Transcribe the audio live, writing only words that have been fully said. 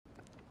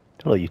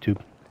Hello YouTube,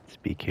 it's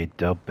BK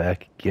Dub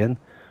back again,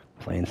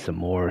 playing some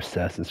more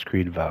Assassin's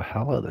Creed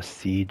Valhalla, the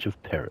Siege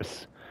of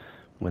Paris.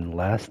 When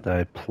last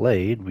I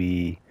played,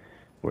 we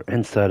were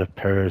inside of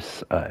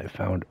Paris. I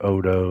found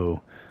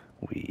Odo,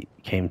 we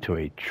came to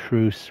a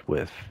truce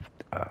with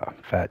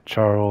Fat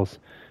Charles,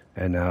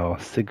 and now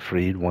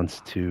Siegfried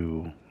wants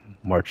to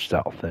march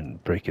south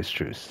and break his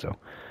truce, so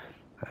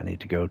I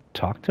need to go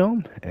talk to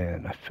him,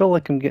 and I feel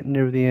like I'm getting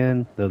near the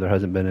end, though there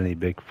hasn't been any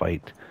big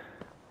fight.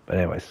 But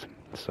anyways,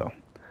 so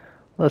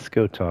let's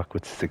go talk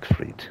with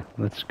Siegfried.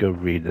 Let's go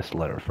read this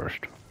letter first.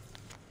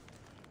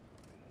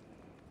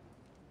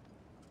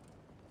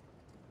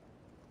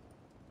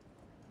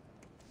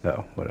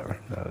 Oh, whatever.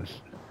 That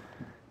was.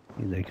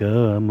 He's like,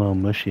 oh, I'm all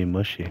mushy,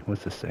 mushy.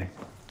 What's this say?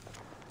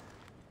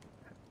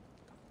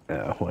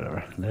 Oh,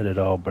 whatever. Let it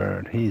all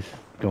burn. He's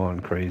going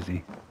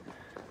crazy.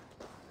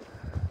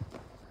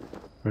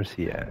 Where's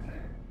he at?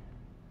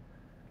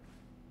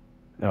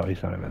 Oh,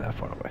 he's not even that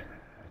far away.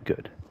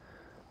 Good.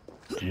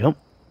 Jump.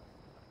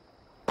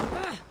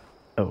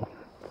 Oh.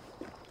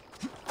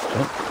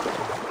 Jump.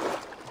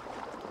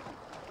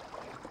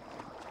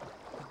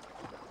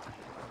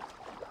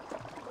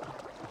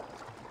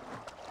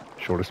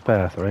 Shortest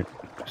path, right?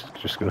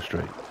 Just go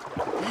straight.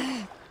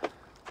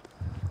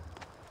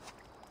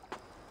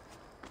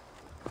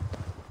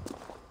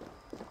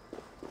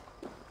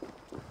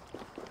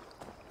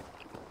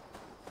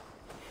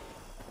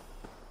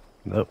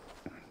 Nope.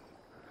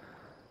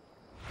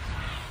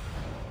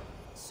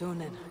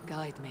 Sunan,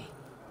 guide me.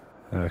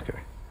 Okay.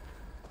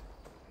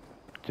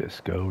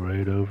 Just go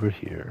right over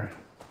here.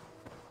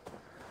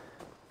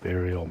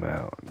 Burial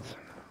mounds.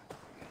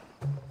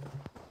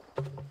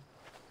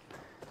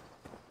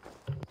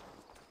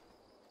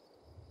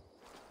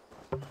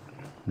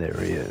 There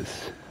he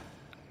is.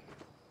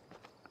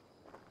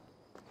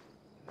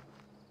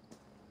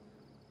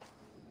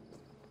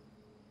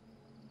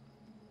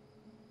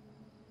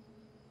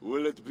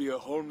 Will it be a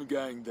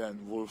Holmgang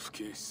then,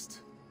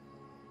 Wolf-Kissed?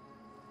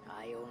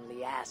 I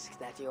only ask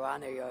that you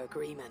honor your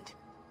agreement.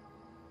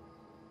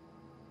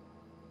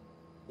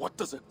 What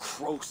does a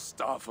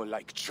crow-staffer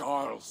like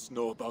Charles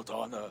know about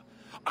honor?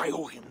 I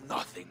owe him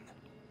nothing.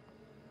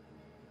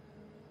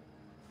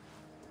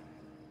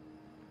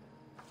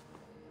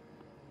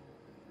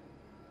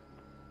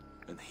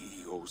 And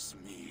he owes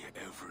me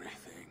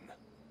everything.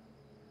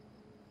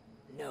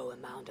 No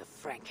amount of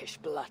Frankish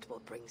blood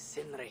will bring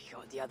Sinrich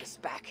or the others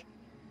back.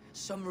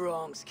 Some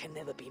wrongs can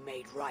never be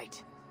made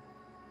right.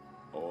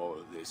 All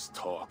this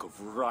talk of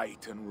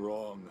right and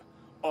wrong,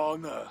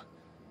 honor,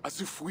 as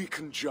if we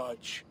can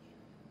judge.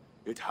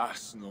 It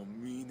has no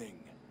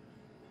meaning.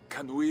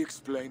 Can we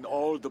explain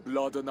all the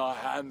blood on our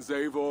hands,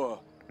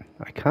 Eivor?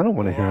 I kind of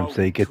want to hear him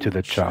say, get to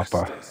the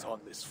chopper. On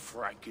this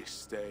Frankish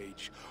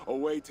stage,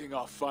 awaiting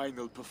our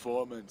final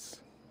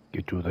performance.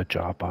 Get to the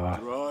chopper.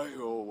 Try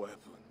your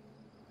weapon.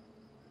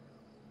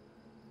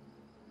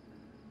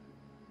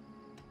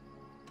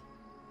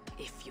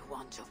 If you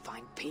want to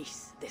find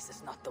peace, this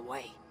is not the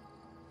way.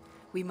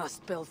 We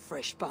must build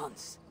fresh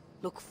bonds.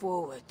 Look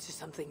forward to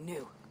something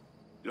new.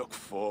 Look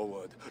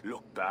forward,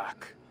 look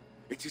back.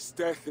 It is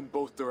death in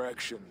both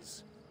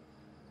directions.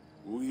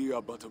 We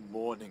are but a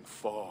morning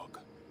fog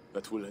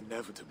that will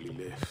inevitably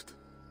lift.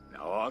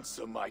 Now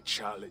answer my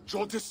challenge,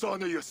 or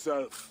dishonor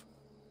yourself.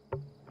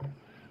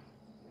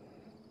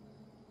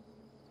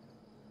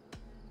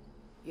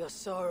 Your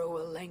sorrow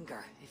will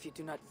linger if you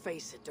do not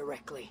face it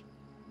directly.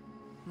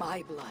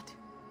 My blood,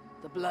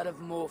 the blood of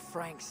more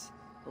Franks,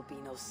 will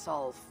be no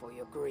salve for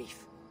your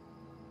grief.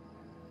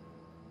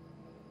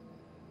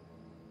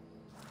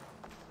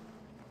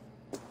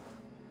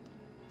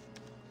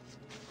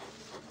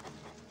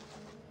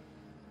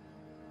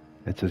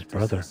 It's his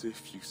brother. It is as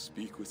if you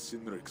speak with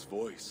Sinric's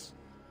voice.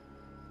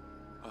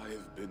 I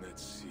have been at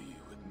sea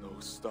with no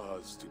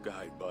stars to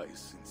guide by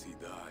since he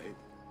died.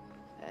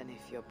 And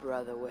if your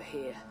brother were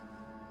here,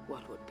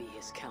 what would be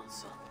his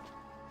counsel?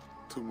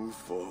 To move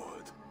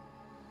forward.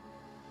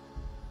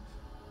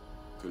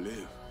 To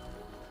live.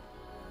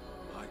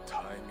 My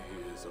time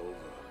here is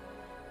over.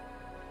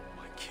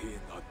 My kin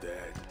are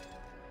dead.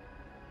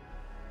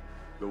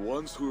 The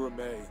ones who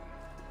remain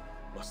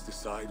must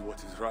decide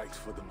what is right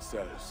for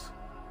themselves.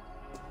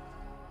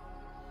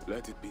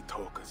 Let it be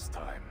Toka's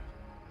time.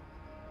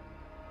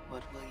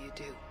 What will you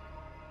do?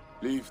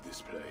 Leave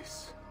this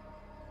place.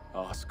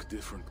 Ask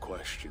different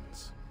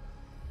questions.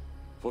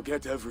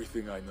 Forget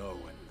everything I know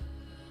and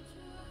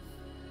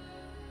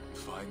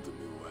find a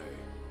new way.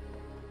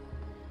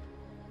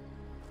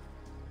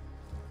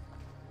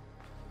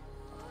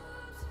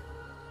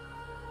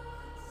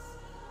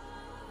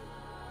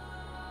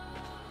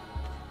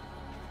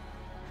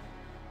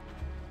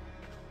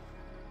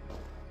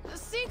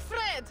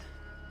 Siegfried!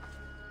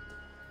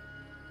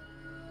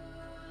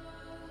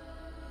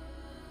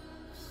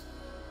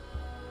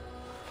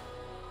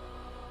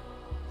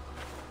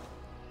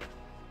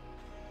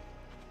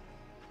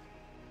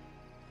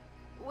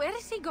 Where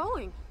is he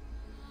going?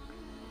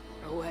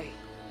 Away.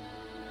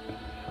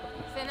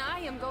 Then I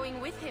am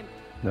going with him.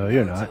 No,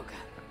 you're not. Toka.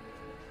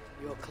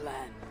 Your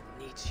clan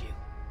needs you.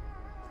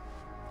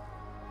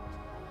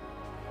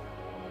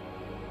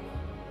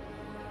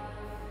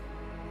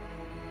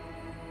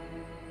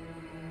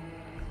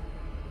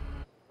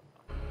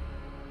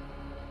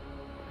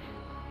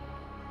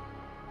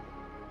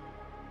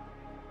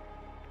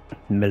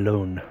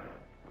 Malone.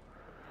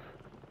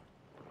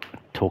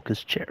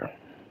 Tolka's chair.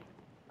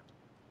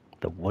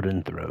 The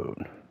wooden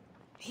throne.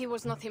 He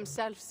was not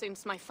himself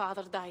since my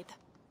father died.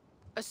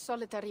 A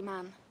solitary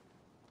man.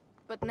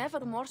 But never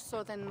more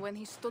so than when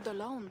he stood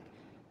alone,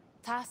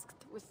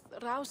 tasked with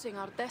rousing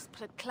our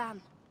desperate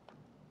clan.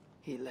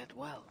 He led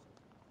well,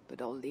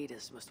 but all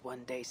leaders must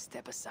one day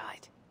step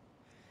aside.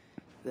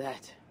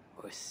 That,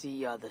 or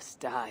see others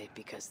die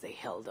because they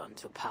held on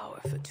to power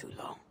for too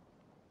long.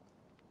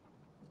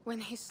 When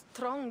his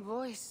strong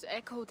voice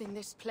echoed in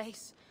this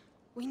place,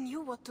 we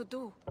knew what to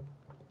do.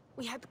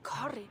 We had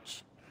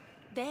courage,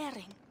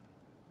 daring.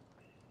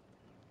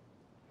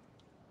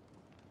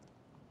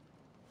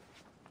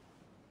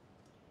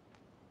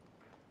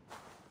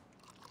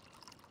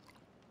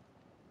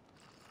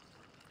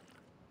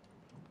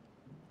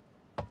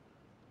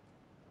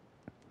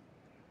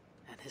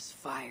 And his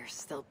fire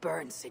still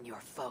burns in your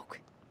folk.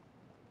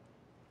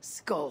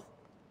 Skull.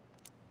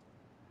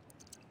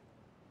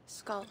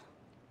 Skull.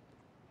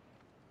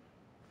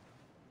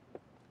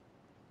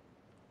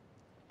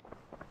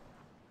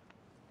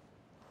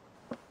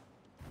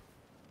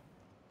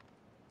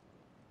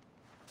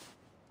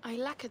 I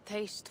lack a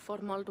taste for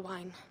mulled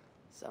wine.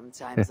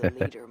 Sometimes a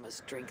leader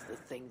must drink the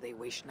thing they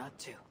wish not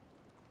to.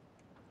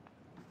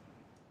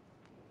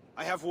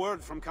 I have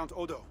word from Count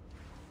Odo.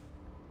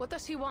 What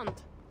does he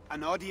want?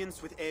 An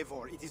audience with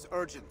Eivor. It is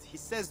urgent. He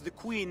says the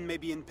Queen may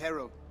be in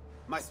peril.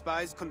 My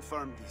spies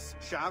confirm this.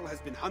 Charles has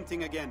been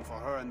hunting again for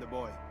her and the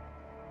boy.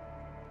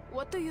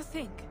 What do you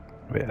think?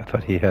 Wait, I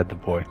thought he had the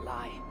boy.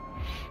 Lie.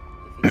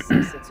 If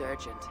he says it's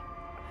urgent,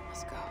 I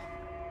must go.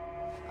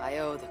 I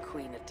owe the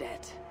Queen a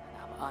debt,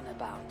 and I'm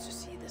unbound to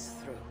see this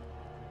through.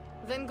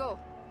 Then go.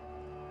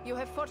 You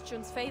have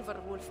fortune's favor,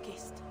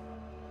 Wolf-Kissed.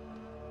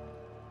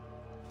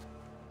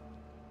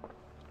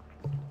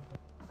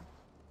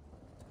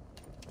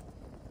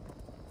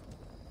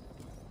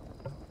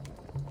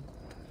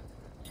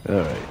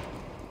 Alright.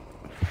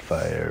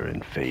 Fire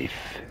and faith.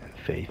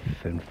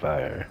 Faith and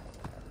fire.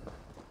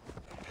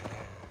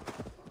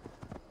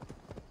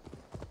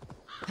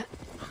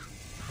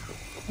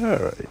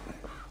 Alright.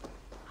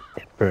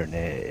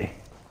 Epernay.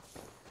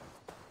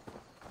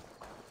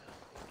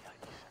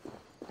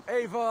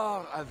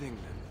 Eivor of England.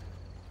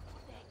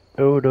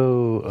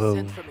 Odo You of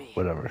sent for me.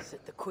 whatever. Said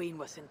the Queen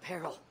was in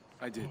peril.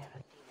 I did.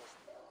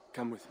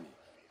 Come with me.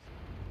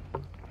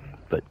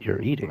 But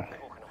you're eating.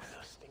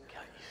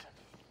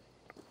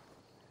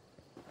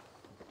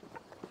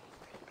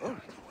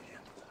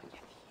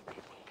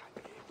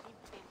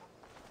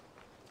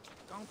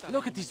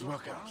 Look at these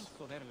workers.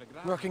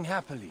 Working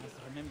happily.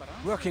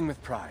 Working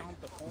with pride.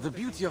 The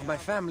beauty of my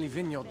family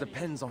vineyard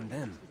depends on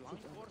them.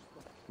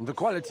 The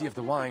quality of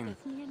the wine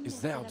is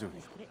their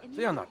doing.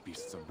 They are not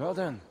beasts of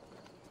burden.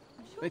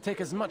 They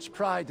take as much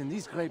pride in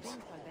these grapes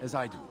as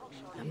I do.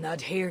 I'm not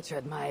here to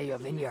admire your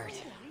vineyard.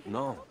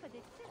 No.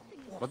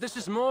 But this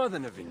is more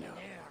than a vineyard.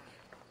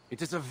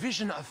 It is a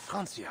vision of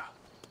Francia.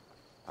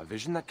 A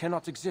vision that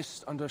cannot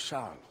exist under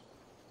Charles.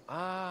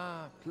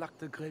 Ah, pluck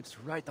the grapes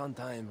right on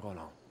time,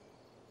 Roland.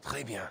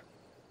 Très bien.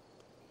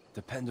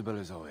 Dependable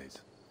as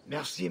always.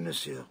 Merci,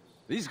 monsieur.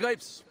 These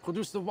grapes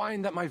produce the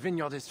wine that my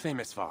vineyard is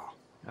famous for.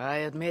 I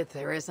admit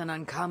there is an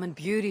uncommon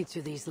beauty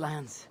to these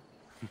lands.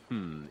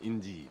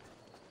 Indeed.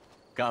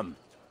 Come.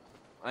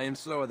 I am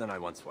slower than I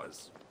once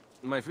was.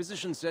 My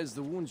physician says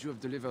the wounds you have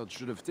delivered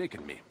should have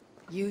taken me.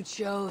 You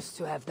chose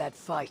to have that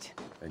fight.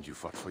 And you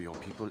fought for your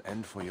people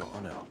and for your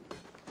honor.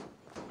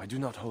 I do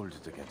not hold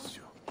it against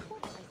you.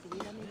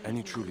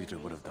 Any true leader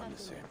would have done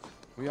the same.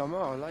 We are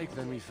more alike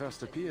than we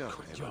first appear,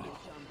 Evelyn.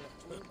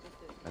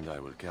 And I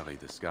will carry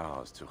the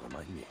scars to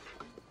remind me.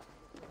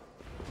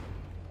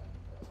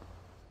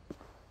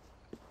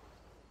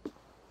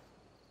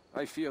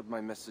 I feared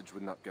my message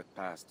would not get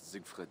past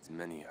Siegfried's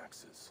many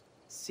axes.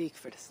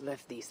 Siegfried has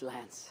left these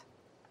lands.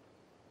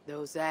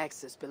 Those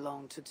axes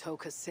belong to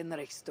Toka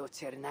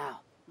Sinriksdottir now.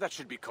 That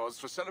should be cause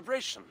for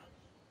celebration.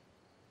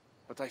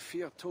 But I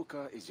fear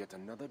Toka is yet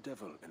another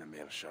devil in a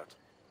mail shirt.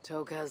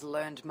 Toka has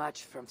learned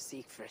much from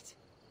Siegfried.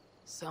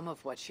 Some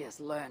of what she has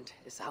learned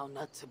is how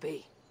not to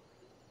be.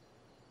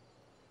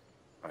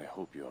 I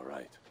hope you're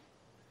right.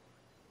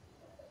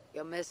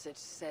 Your message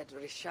said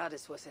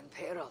Richardis was in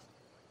peril.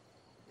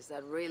 Is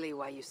that really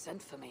why you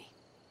sent for me?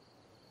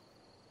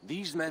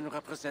 These men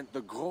represent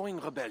the growing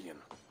rebellion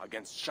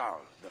against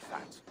Charles the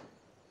Fat.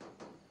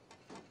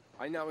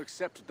 I now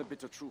accept the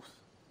bitter truth,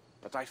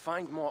 but I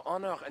find more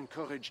honor and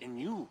courage in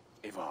you,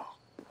 Eivor,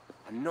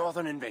 a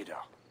northern invader,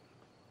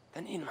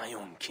 than in my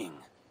own king.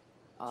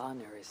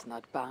 Honor is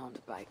not bound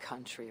by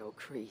country or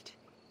creed.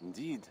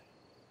 Indeed.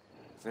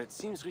 And it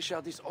seems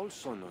Richardis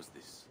also knows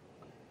this.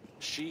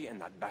 She and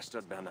that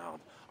bastard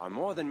Bernard are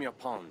more than mere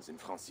pawns in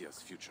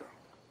Francia's future.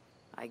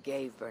 I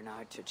gave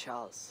Bernard to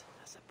Charles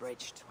as a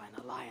bridge to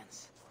an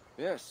alliance.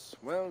 Yes,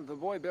 well, the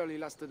boy barely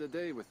lasted a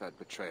day with that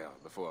betrayer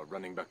before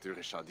running back to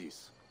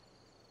Richardis.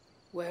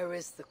 Where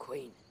is the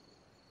Queen?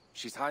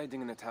 She's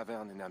hiding in a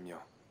tavern in Amiens,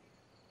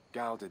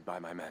 guarded by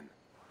my men.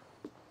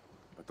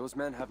 But those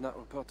men have not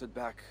reported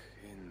back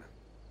in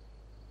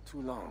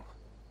too long.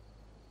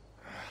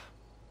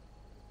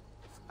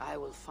 I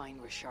will find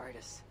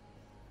Richardis.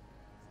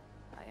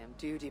 I am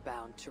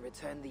duty-bound to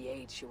return the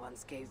aid she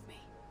once gave me.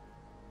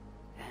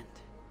 And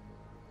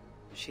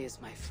she is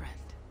my friend.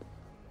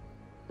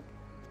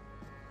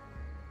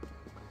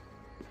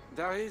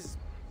 There is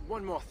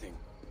one more thing.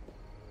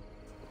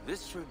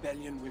 This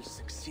rebellion will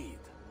succeed.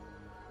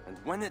 And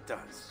when it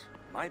does,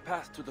 my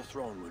path to the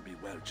throne will be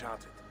well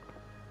charted.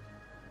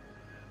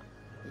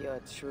 Your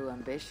true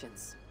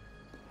ambitions.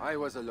 I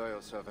was a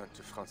loyal servant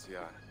to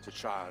Francia, to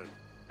Charles,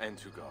 and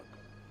to God.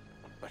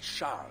 But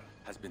Charles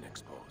has been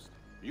exposed.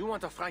 You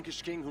want a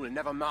Frankish king who will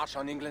never march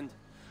on England?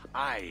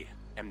 I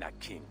am that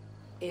king.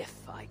 If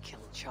I kill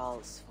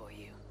Charles for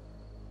you.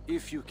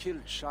 If you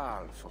killed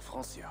Charles for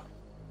Francia,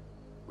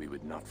 we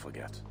would not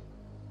forget.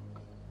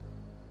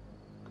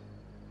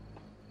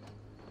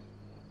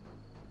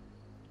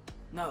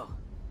 No.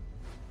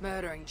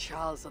 Murdering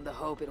Charles on the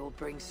hope it will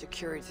bring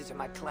security to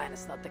my clan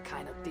is not the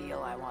kind of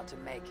deal I want to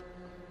make.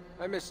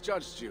 I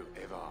misjudged you,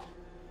 Evar.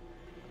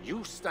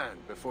 You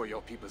stand before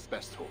your people's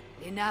best hope.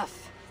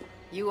 Enough!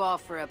 You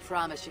offer a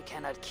promise you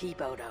cannot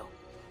keep, Odo.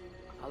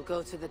 I'll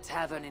go to the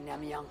tavern in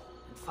Amiens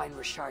and find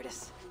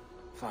Richardis.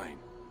 Fine.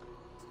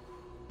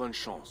 Bonne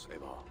chance,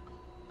 Evar.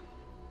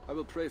 I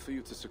will pray for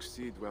you to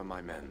succeed where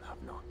my men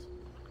have not.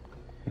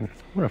 I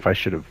wonder if I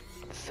should have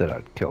said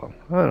I'd kill him.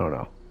 I don't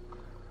know.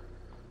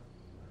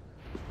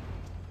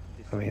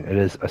 I mean, it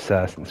is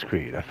Assassin's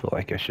Creed. I feel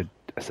like I should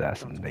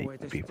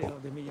assassinate people.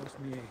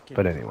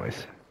 But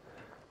anyways.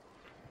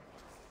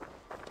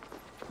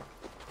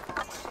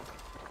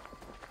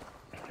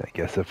 I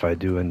guess if I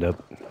do end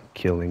up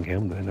killing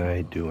him, then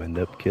I do end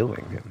up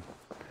killing him.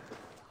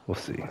 We'll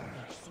see.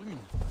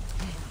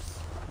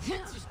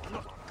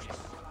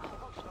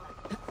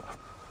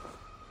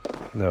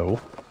 No.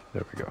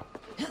 There we go.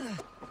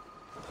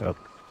 Up.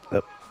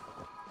 Up.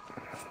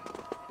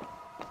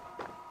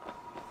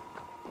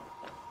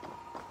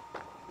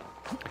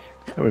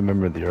 I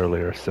remember the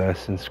earlier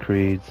Assassin's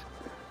Creeds.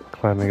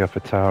 Climbing up a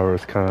tower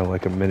is kind of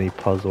like a mini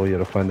puzzle. You had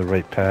to find the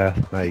right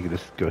path. Now you can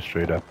just go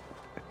straight up.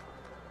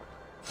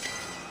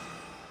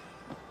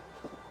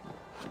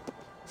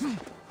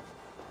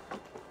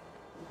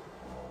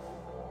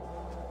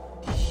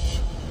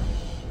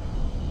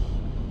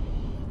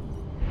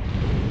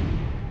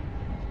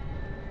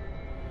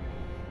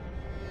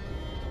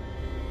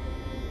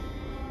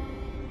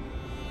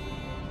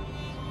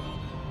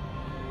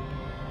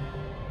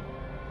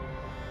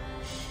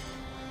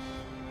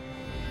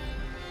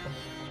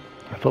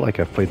 I feel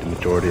like I've played the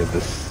majority of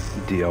this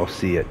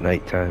DLC at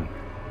nighttime.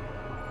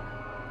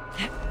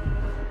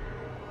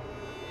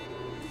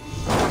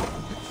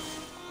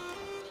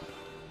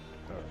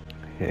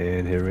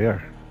 And here we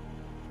are.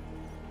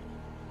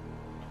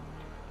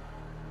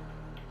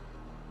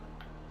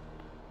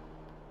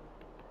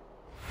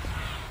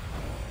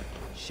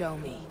 Show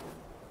me.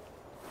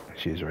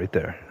 She's right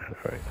there.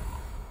 All right.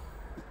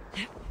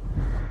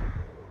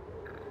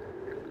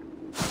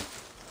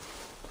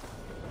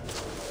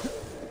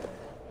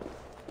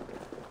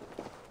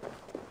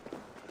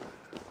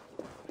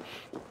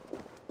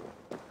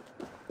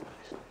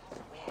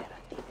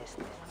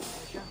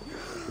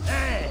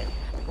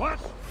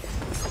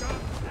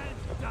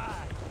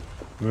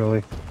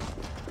 Really?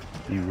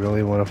 You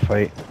really want to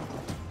fight?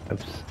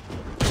 Oops.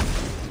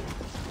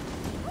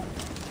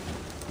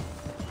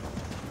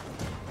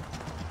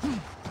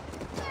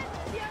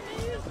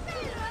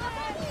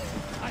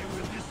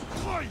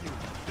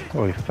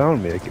 Oh, he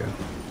found me again.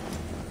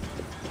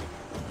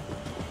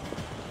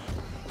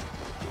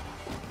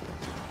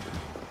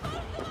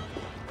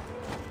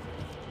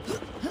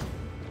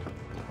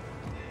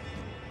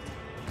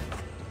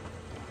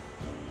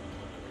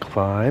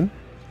 Climb.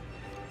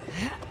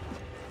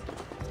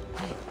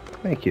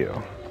 Thank you.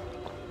 Where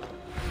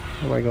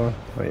am I going?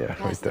 Oh yeah,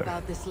 right Asked there.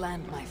 about this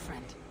land, my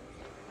friend.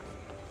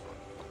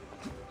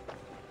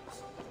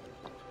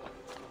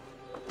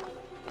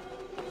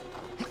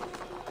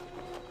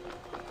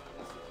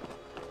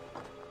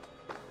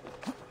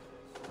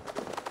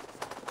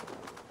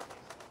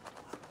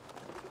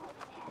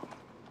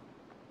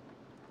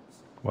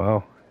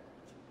 Wow.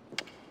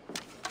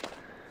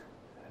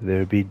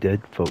 There be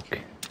dead folk.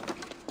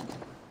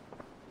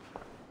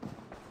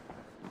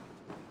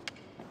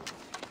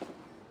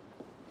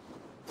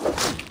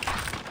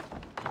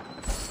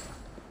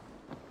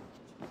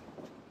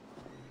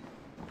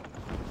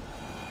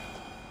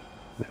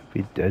 There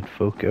be dead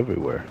folk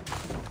everywhere.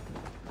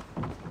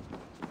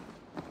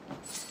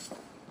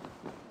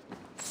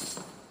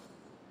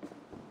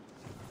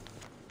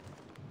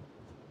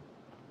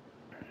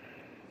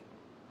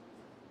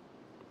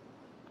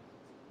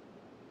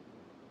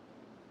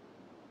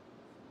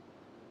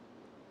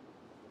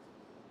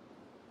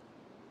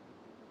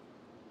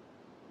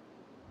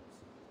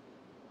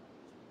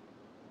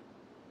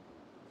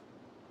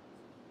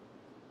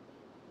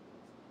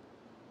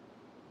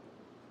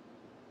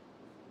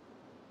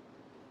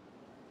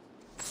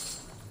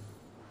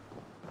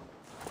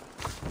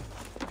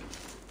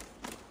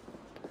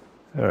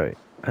 Alright,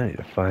 I need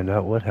to find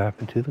out what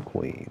happened to the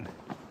queen.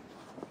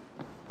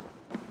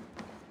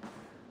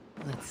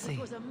 Let's see. It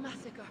was a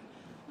massacre.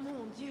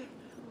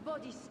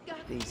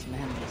 These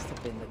men must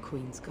have been the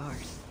Queen's guard.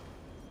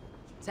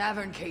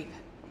 Tavern Keep.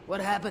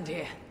 What happened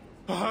here?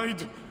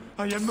 Hide!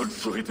 I am not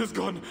sure it has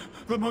gone.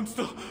 The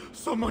monster,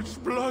 so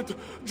much blood.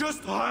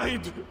 Just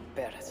hide!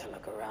 Better to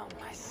look around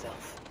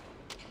myself.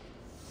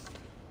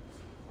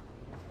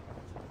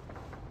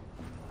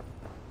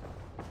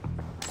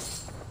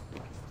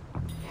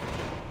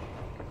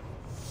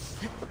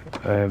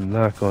 I am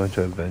not going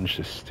to avenge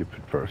this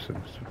stupid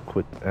person, so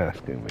quit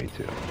asking me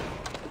to.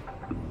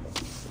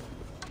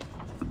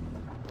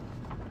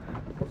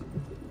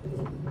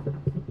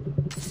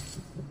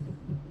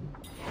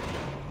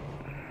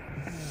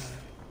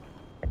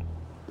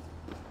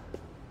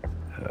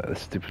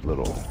 This stupid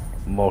little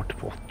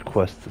multiple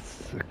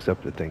quests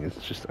accepted thing is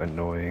just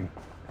annoying.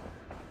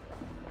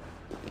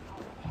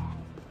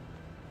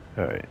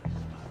 Alright.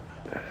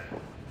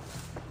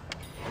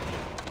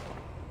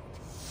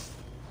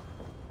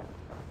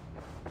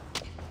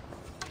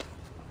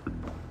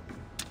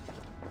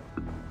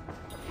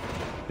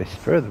 They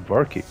spare the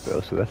barkeep though,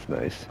 so that's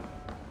nice.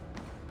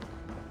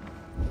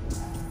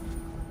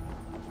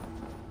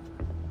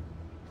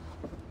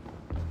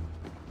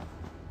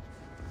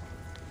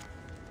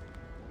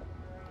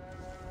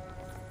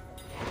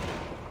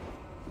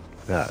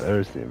 Ah,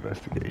 there's the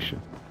investigation.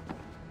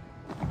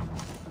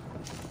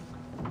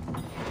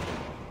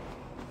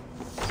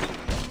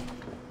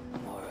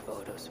 More of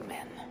Odo's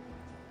men.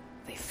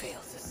 They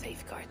failed to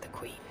safeguard the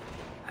Queen.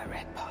 I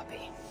read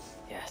Poppy.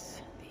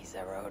 Yes, these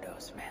are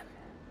Odo's men.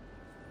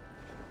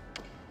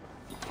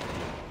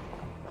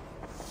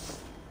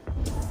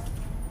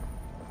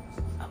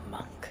 A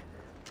monk.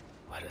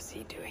 What was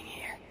he doing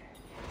here?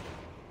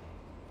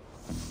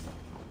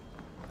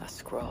 A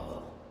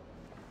scroll.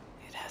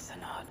 It has an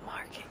odd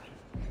marking.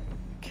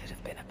 Could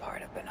have been a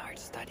part of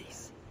Bernard's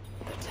studies.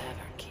 The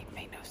Tavern Keep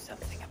may know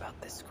something about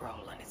this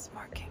scroll and its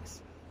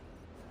markings.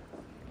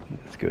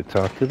 Let's go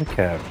talk to the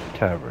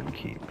Tavern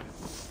Keep.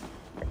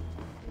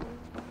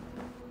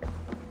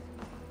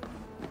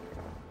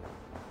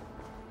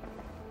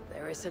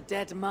 There is a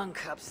dead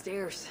monk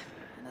upstairs,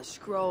 and a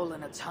scroll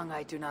in a tongue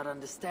I do not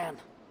understand.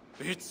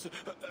 It's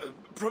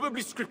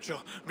probably scripture,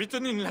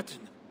 written in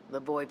Latin.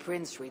 The boy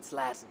Prince reads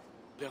Latin.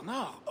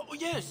 Bernard? Oh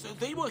yes,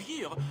 they were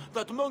here.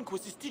 That monk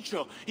was his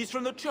teacher. He's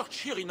from the church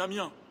here in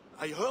Amiens.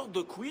 I heard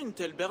the Queen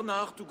tell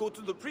Bernard to go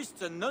to the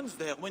priests and nuns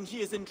there when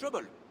he is in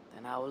trouble.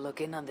 Then I will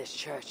look in on this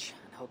church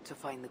and hope to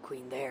find the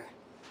Queen there.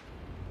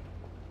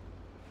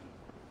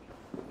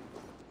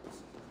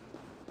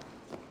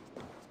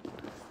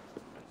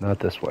 Not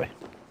this way.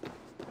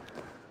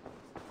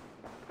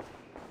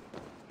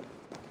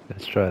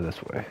 Let's try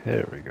this way.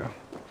 There we go.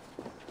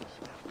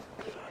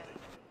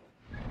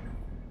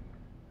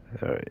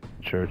 Alright,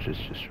 church is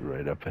just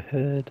right up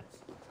ahead.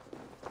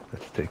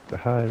 Let's take the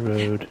high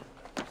road.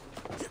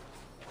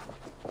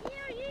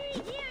 Hear ye,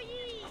 hear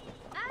ye!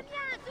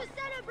 Amiens to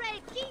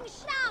celebrate King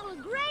Charles'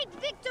 great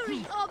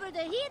victory over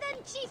the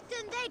heathen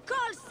chieftain they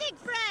call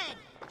Siegfried!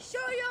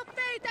 Show your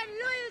faith and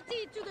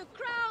loyalty to the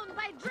crown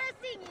by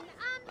dressing in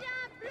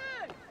Amiens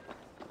bleu!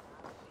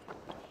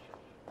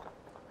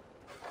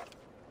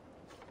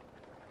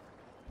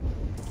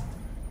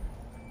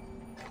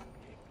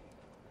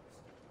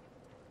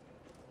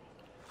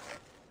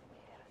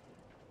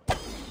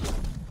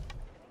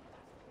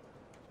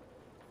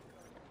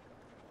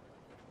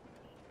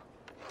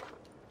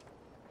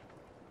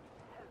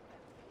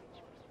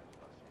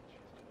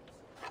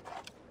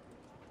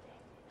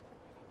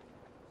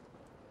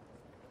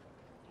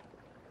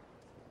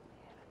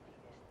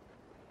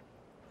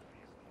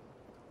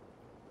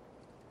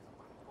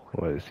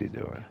 What is he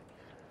doing?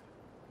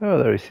 Oh,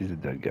 there he sees a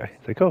dead guy.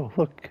 It's like, oh,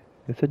 look,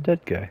 it's a dead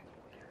guy.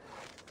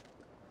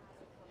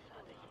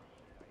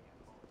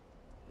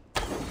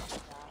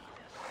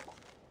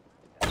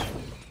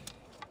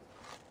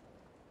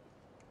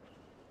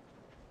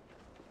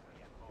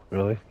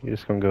 Really? You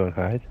just gonna go and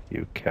hide?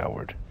 You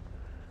coward.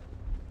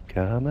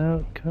 Come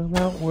out,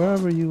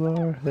 wherever you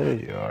are. There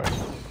you are.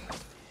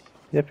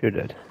 Yep, you're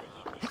dead.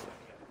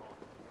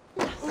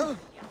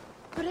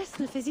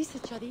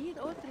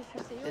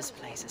 This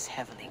place is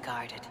heavily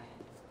guarded.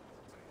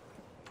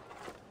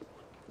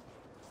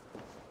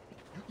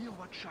 You hear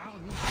what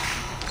Charles means?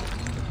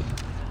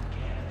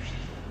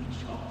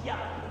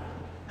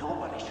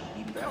 Nobody should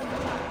be burned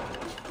alive.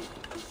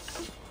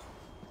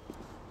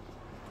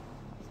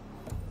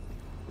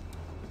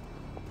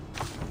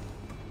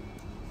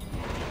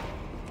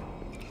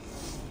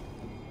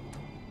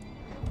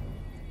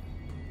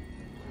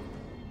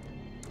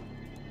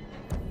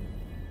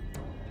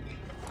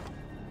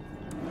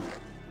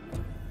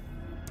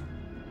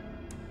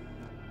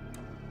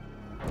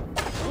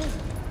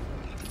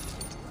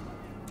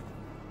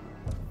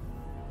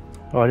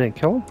 Oh, I didn't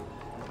kill him?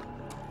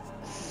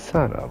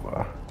 Son of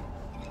a...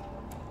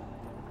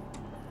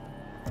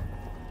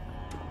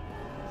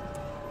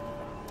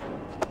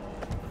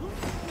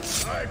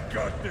 I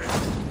got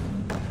this!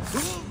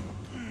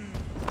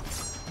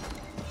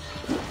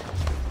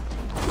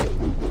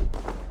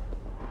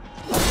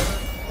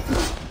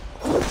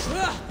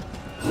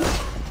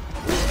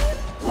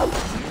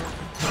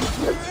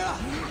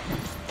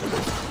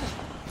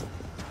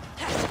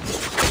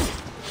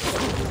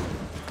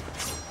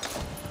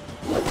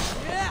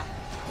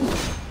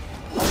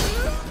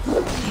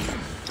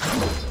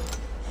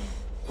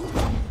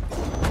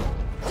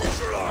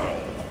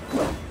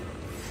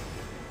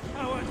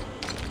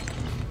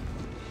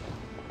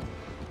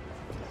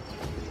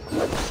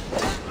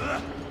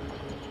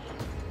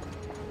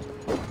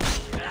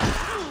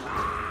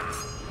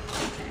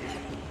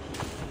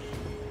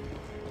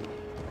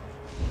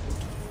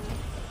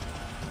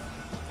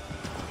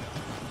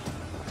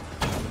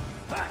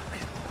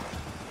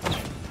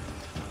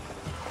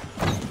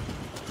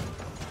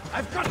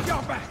 I've got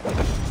your back!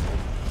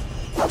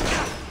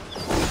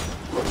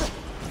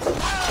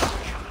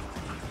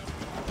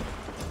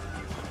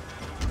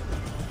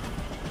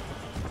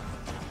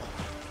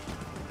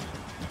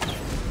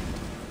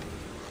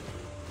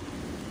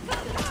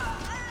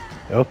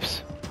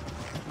 Oops.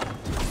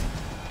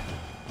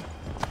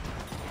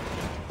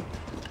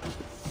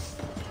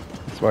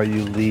 That's why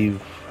you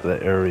leave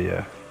the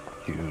area,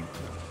 you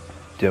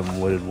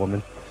dim-witted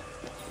woman.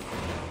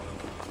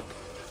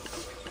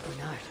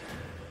 Bernard.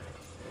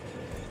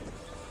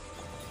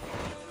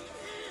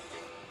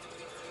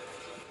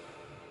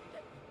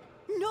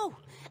 No!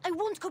 I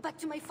won't go back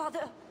to my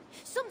father!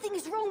 Something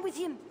is wrong with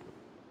him!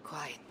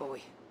 Quiet,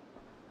 boy.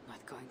 I'm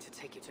not going to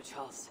take you to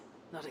Charles.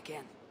 Not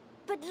again.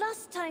 But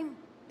last time...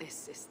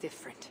 This is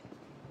different.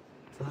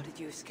 How did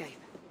you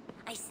escape?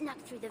 I snuck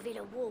through the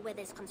villa wall where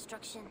there's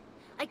construction.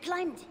 I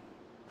climbed.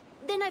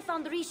 Then I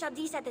found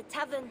Richardis at the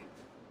tavern.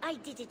 I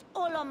did it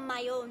all on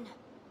my own.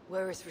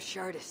 Where is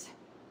Richardis?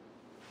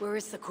 Where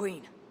is the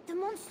Queen? The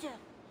monster.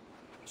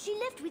 She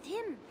left with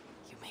him.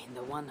 You mean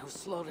the one who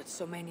slaughtered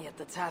so many at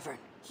the tavern?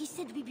 He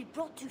said we'd be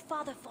brought to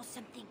father for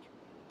something.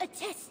 A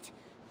test.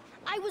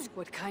 I was...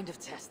 What kind of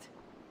test?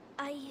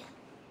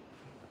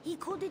 He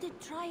called it a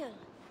trial.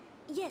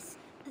 Yes,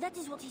 that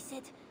is what he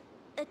said.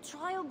 A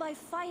trial by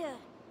fire.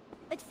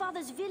 At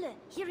father's villa,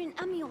 here in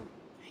Amiens.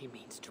 He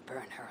means to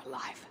burn her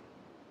alive.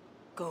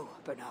 Go,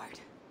 Bernard.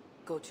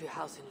 Go to your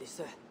house in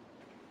Lisieux.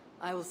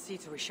 I will see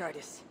to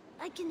Richardis.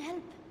 I can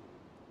help.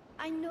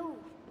 I know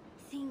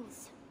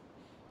things.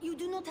 You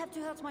do not have to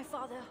hurt my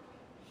father.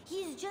 He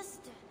is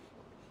just...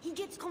 he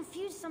gets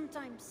confused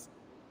sometimes.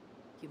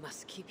 You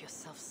must keep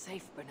yourself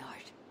safe,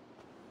 Bernard.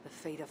 The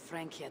fate of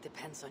Francia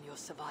depends on your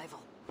survival.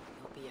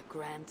 It'll be a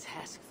grand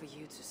task for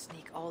you to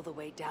sneak all the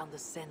way down the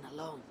Seine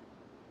alone.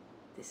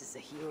 This is a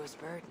hero's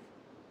burden.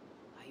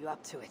 Are you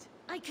up to it?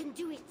 I can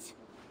do it.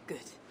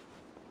 Good.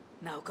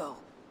 Now go.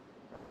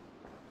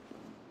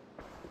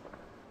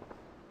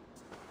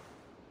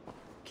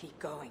 Keep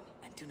going,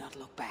 and do not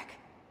look back.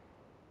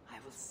 I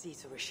will see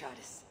to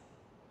Richardis.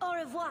 Au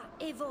revoir,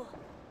 Evo.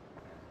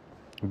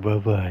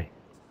 Bye-bye.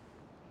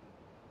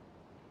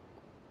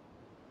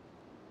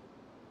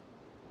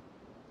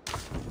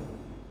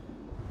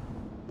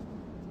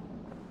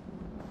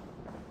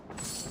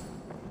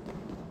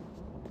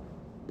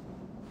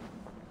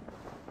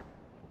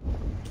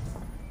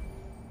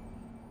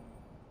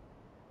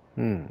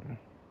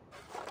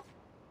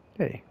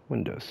 Hey,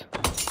 windows.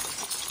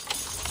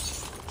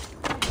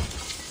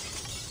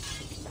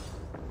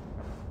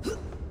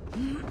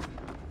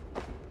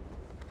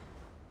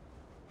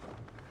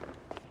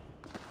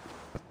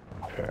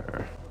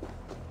 Repair.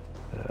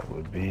 That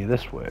would be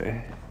this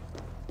way.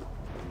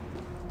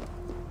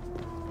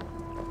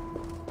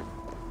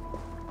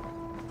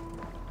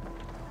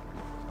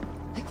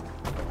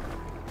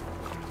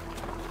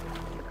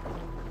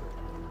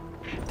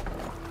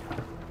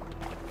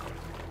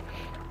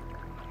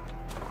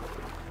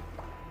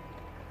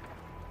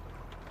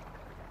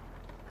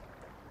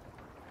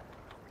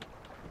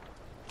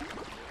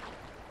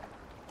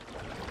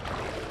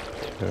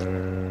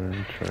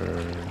 Turn.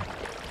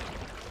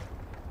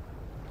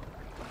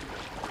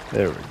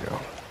 There we go.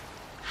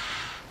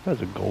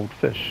 That's a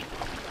goldfish.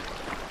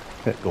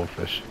 That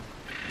goldfish.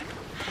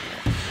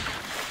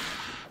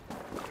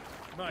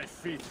 My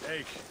feet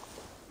ache.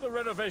 The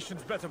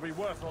renovations better be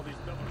worth all these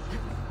double.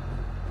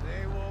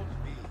 They won't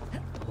be.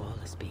 The wall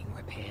is being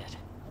repaired.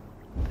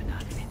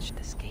 Bernard finished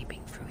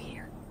escaping through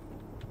here.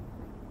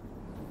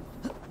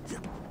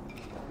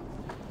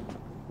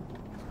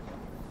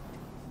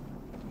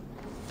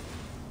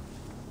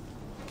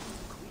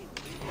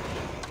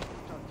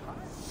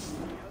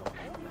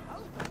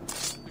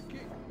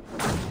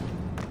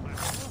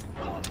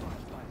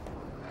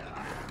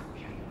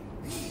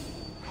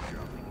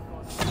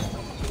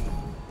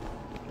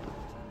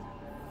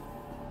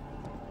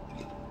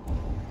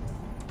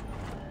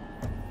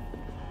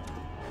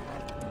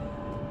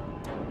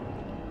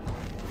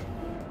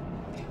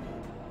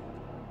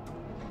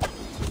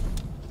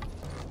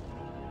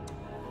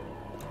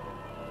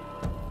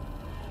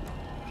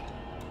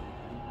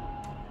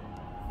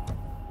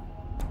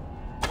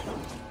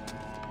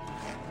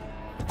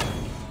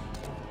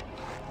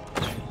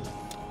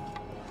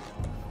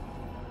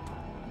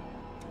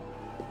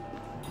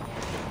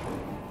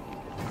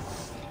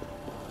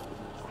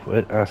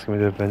 Quit asking me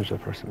to avenge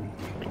that person.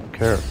 Don't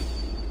care.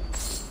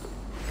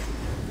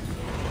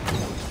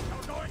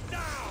 Going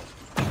down!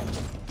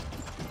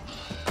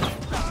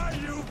 Die,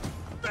 you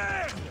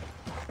man!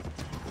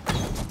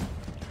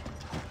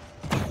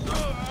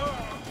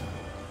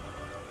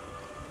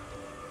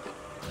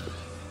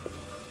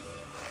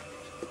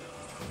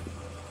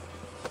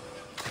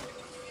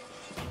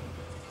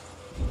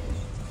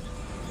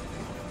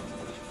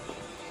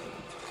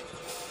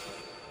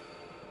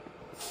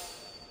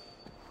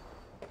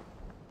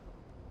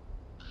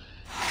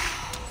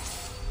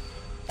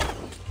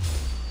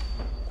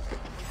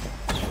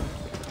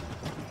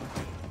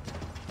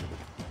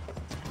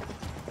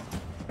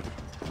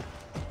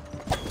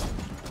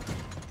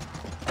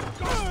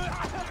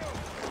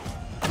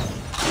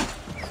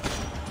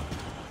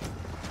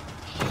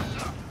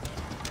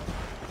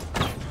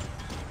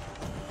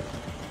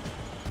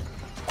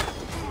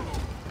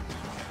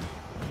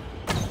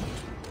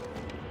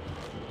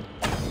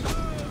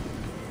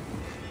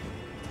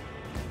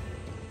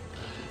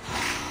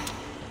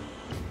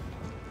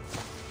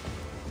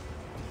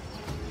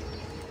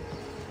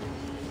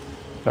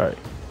 Alright,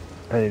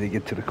 I need to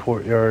get to the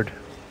courtyard.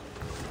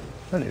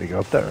 I need to go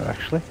up there,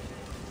 actually.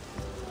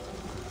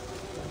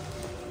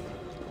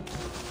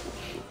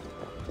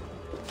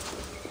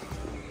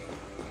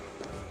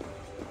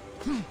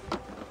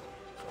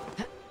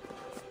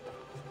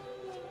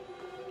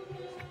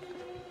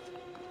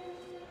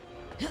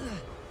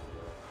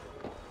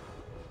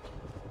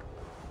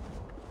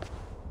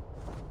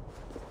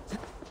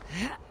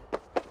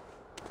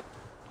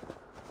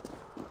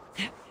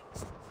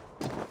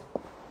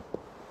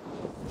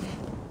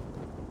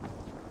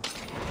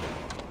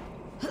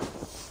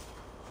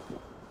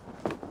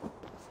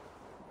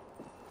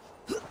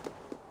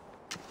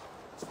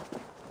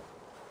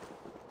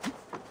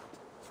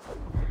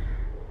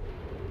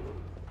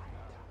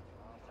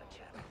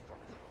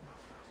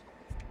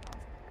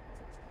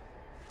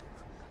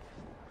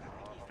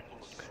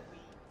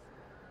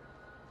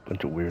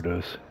 Bunch of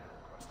weirdos.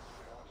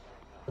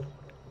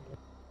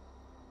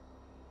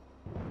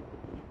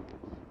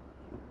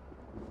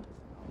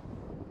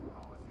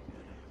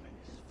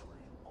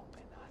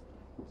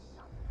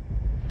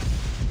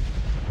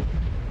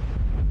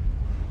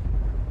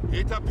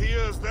 It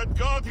appears that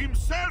God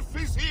himself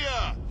is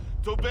here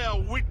to bear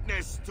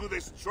witness to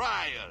this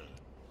trial.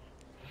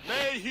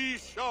 May he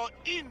show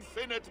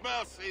infinite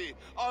mercy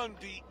on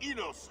the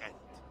innocent.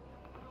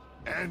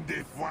 And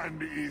if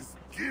one is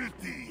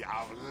guilty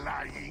of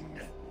lying,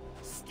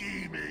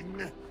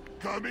 scheming,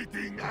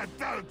 committing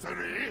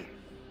adultery,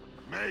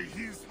 may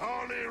his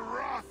holy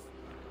wrath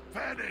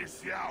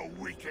punish your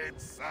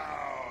wicked soul.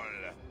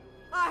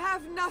 I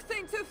have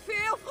nothing to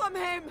fear from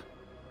him!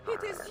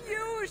 It is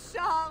you,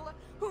 Charles,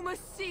 who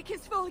must seek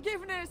his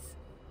forgiveness!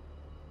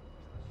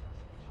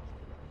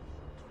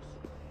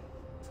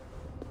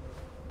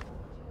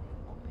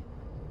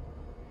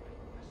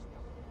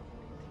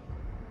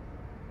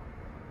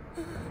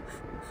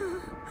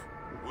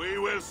 We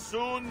will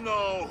soon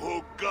know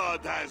who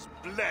God has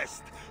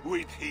blessed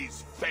with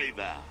his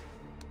favor.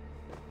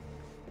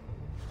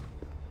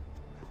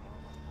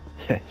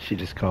 She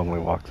just calmly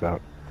walks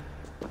out.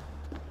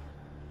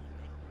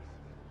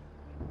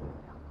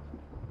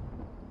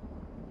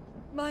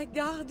 My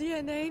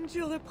guardian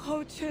angel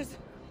approaches.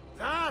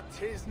 That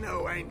is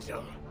no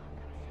angel.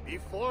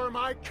 Before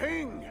my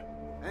king,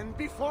 and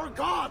before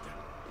God,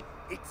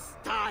 it's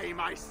time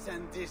I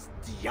send this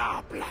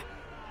diable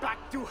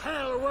back to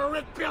hell where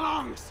it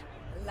belongs.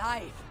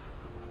 Life.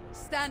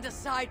 Stand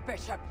aside,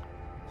 Bishop.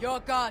 Your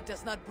God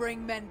does not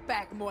bring men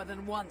back more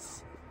than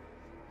once.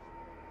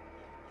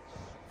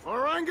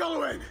 For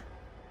Engelwin!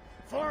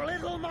 For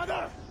Little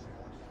Mother!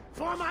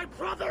 For my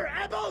brother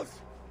Ebbels!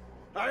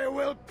 I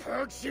will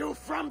purge you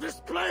from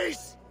this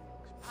place!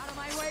 Out of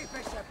my way,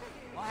 Bishop,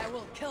 or I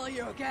will kill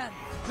you again.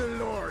 The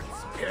Lord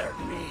spared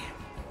me.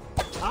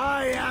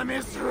 I am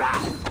his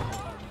wrath!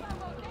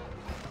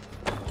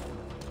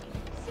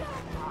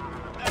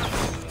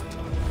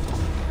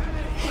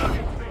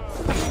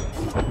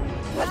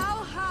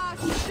 Thou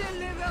hast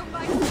delivered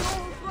my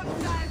soul from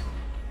death,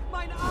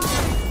 mine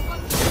eyes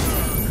from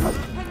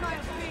sin, and my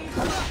feet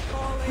from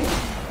falling.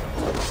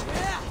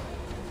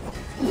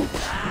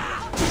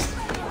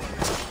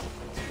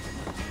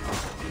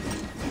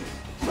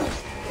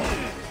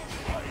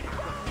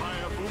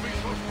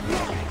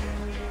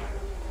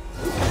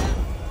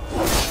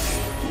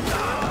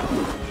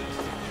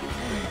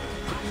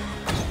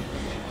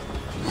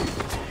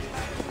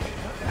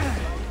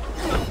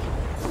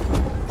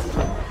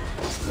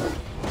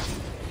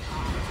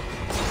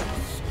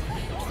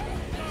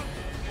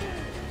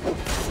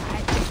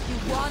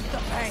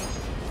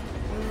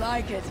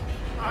 Like it.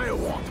 I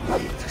want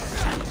me to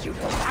send you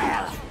to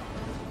hell!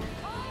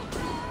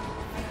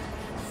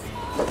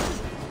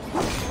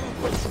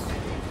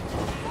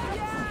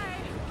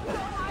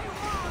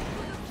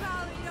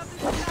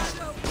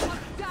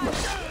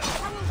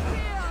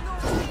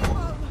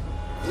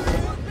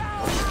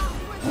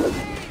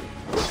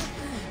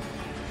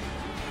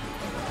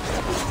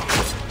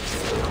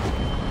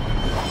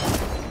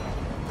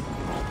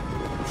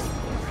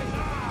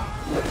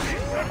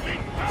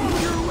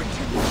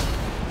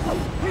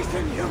 He's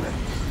inhuman!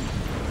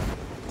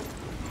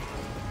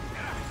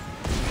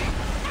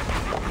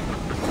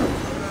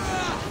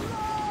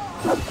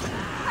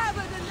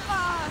 Heaven and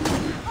earth,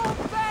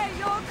 obey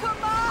your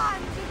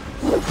command!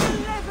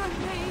 Deliver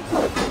me!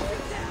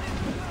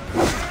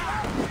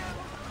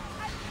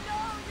 And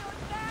know your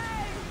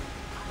name!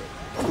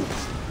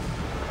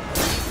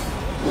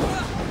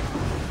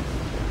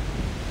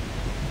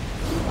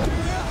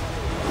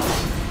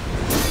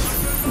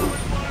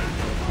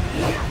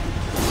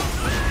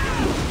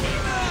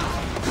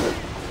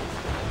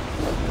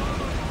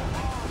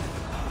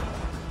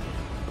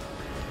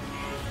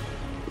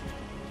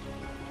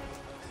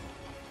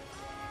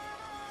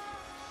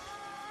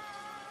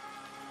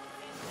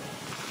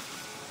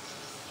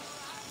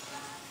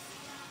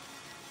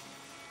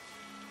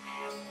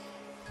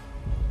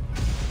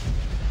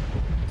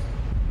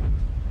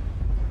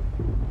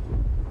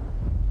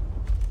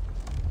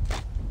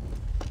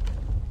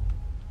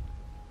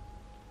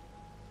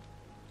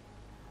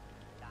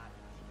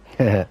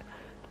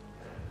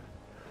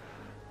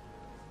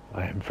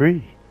 I am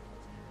free.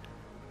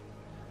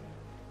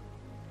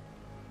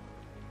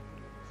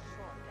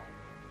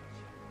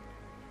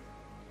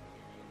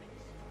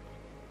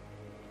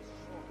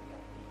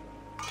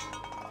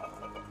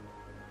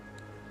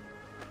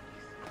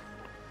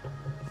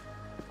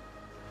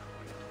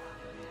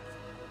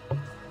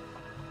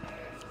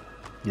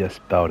 Yes,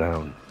 bow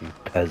down, you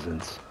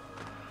peasants.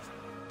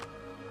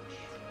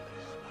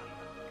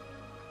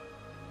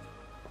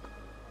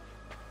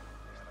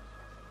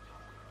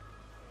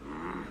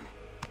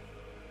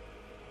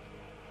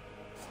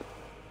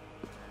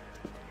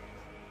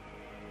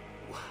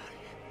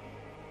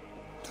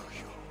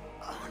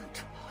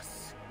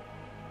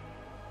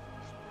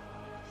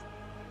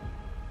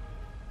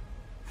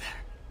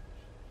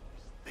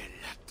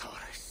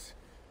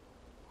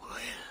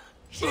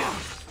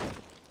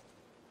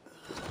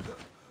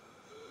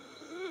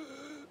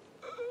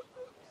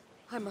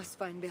 I must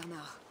find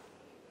Bernard.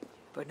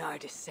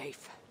 Bernard is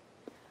safe.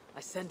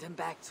 I sent him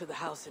back to the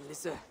house in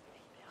Lisieux.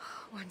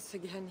 Once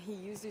again, he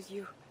uses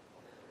you.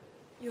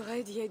 You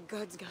radiate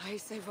God's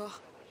grace, Eivor.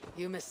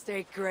 You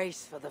mistake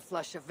grace for the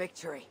flush of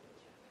victory.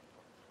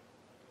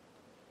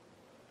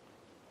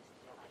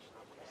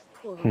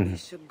 Poor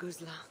Bishop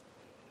Guzla.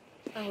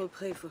 I will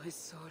pray for his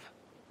soul.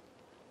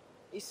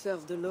 He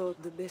served the Lord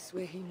the best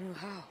way he knew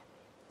how.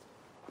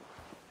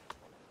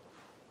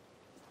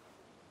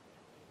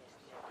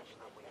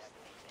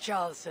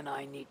 Charles and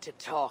I need to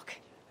talk.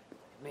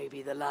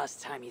 Maybe the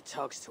last time he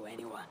talks to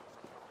anyone.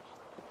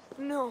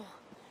 No.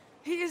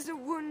 He is a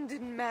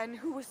wounded man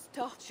who was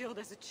tortured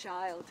as a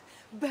child.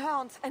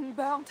 Burnt and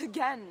burnt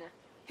again.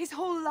 His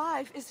whole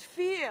life is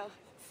fear.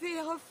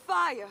 Fear of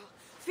fire.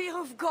 Fear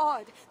of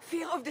God.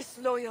 Fear of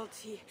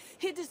disloyalty.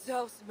 He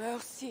deserves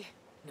mercy.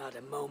 Not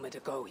a moment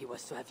ago he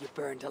was to have you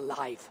burned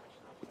alive.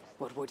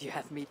 What would you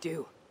have me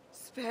do?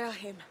 Spare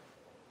him.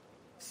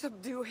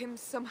 Subdue him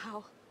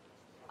somehow.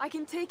 I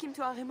can take him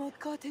to our remote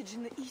cottage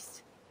in the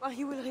east, where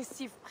he will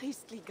receive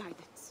priestly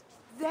guidance.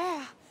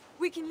 There,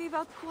 we can live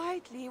out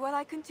quietly while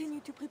I continue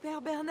to prepare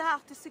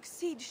Bernard to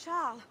succeed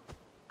Charles.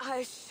 I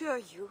assure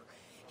you,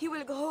 he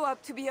will grow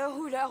up to be a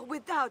ruler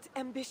without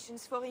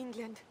ambitions for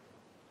England.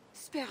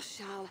 Spare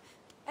Charles,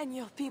 and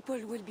your people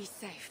will be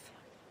safe.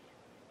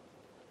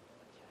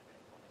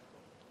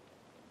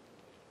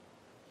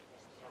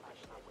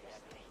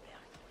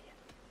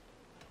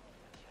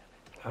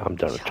 I'm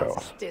done with Charles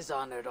Charles. has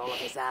dishonored all of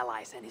his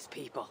allies and his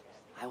people.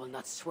 I will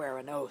not swear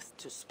an oath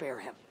to spare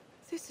him.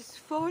 This is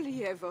folly,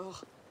 Eivor.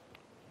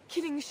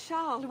 Killing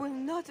Charles will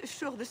not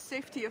assure the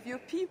safety of your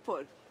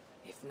people.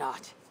 If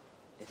not,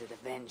 let it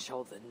avenge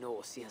all the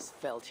Norse he has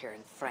felt here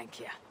in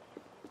Francia.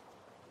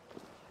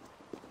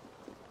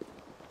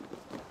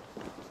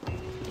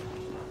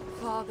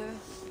 Father,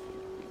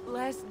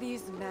 bless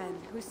these men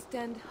who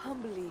stand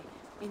humbly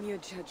in your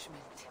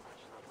judgment.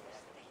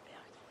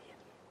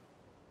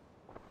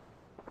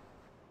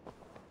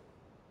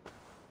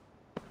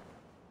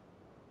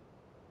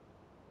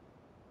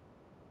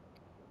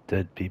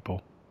 Dead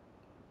people.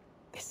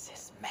 This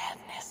is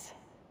madness.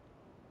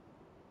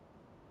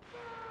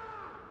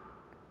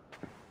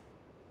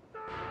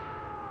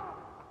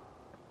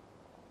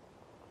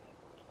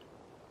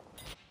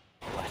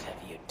 What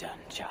have you done,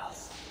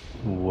 Charles?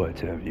 What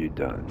have you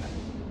done?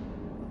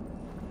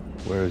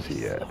 Where is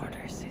he at?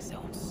 Slaughters his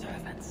own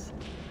servants.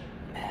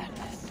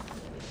 Madness.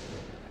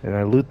 And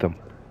I loot them.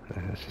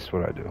 That's just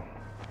what I do.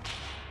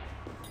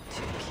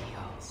 2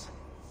 keyholes.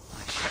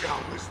 I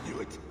always knew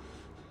it.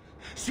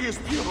 She is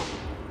pure.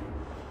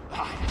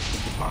 I,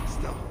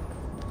 monster.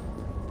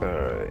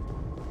 Alright.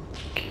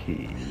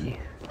 Key.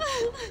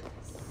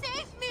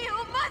 Save me,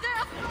 oh mother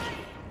of God!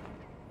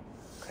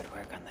 Could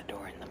work on the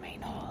door in the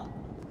main hall.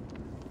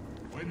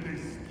 When they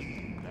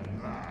schemed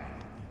and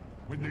lied,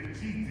 when they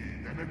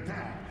cheated and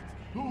attacked,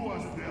 who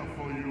was there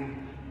for you?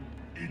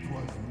 It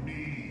was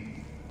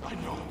me. I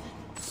know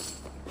it.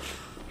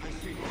 I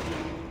see it.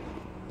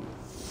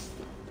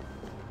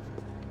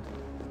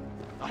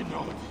 I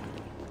know it.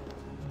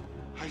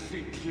 I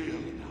see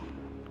clearly now.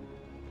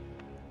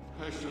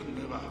 I should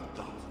never have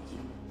doubted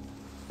you.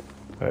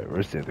 Alright,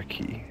 where's the other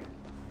key?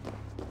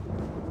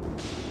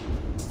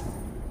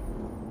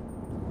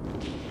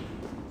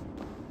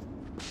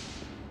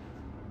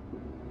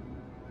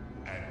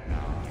 And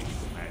now he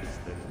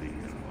smashed the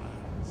little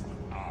ones.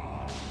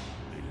 Ah,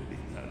 the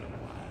little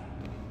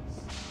ones.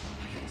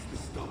 I guess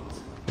this stopped.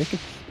 I think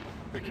it's...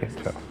 I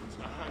can't tell.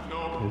 I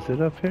know. Is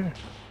it up here?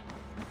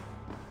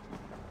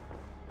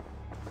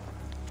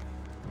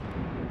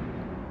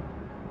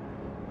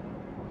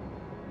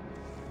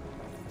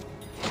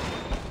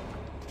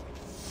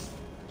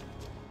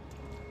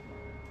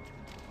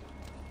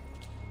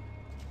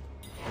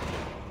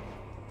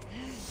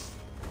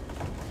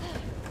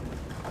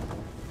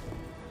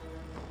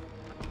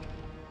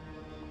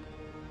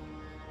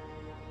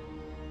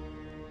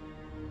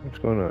 What's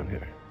going on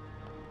here?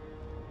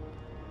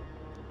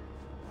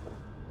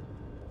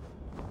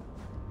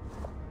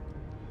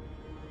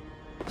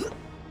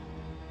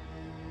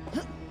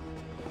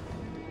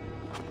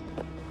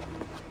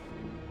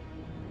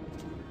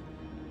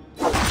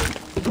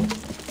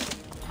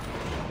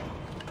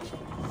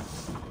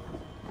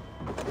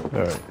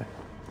 Alright.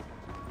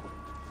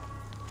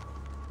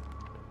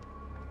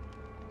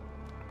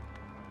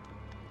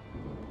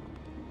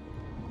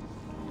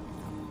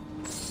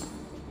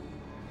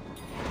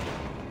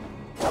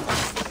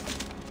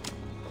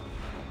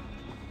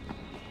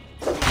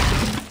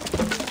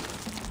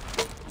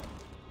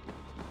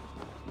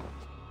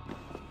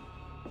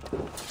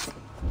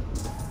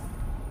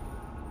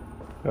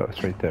 Oh,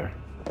 it's right there.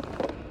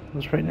 It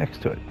was right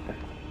next to it.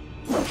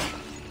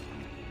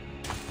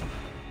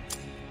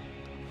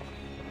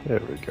 There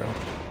we go.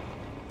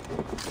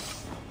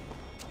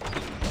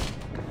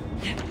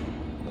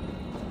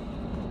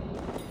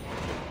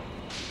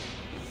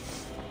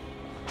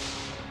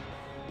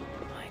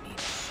 I need a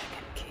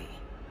second key.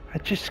 I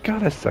just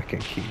got a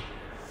second key.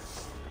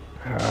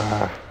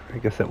 Ah, I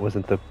guess that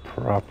wasn't the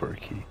proper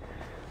key.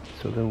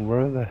 So then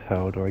where the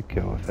hell do I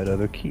go with that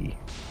other key?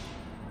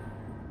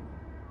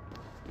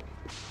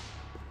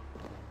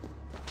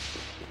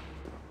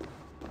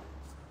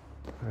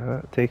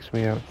 That takes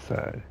me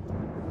outside.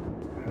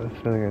 I have a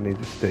feeling I need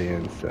to stay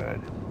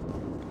inside.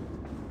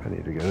 I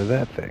need to go to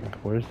that thing.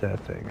 Where's that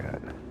thing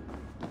at?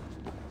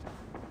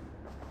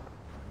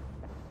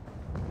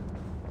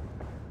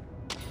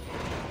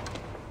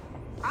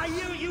 I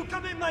hear you!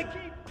 Come in, my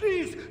king!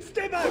 Please,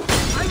 stay back!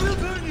 I will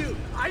burn you!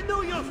 I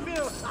know your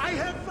fear! I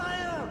have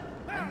fire!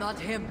 I'm not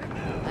him.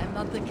 I'm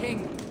not the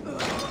king.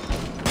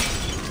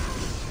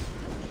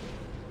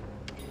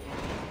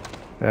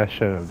 I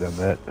shouldn't have done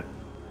that.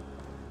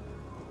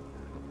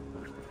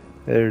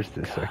 There's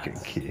the second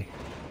key.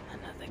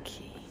 Another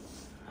key.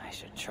 I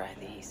should try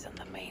these on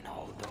the main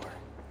hall door.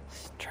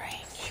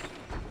 Strange.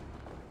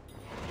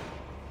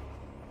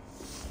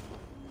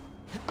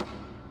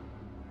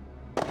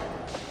 I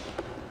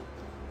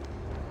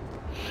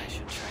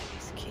should try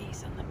these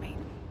keys on the main.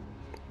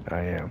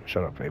 I am.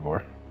 Shut up,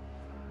 Eivor.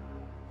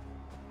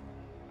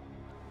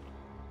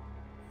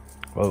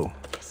 Whoa.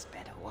 This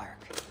better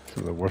work.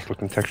 Some of the worst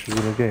looking textures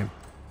in the game.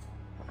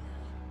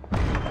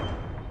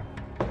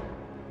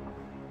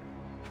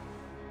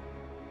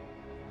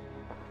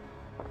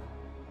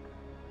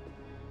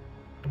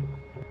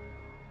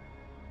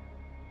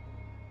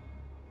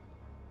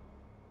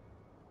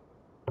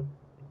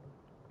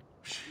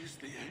 She's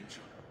the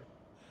angel.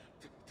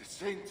 The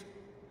saint.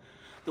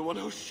 The one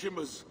who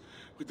shimmers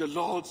with the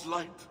Lord's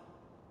light.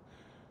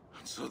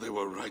 And so they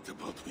were right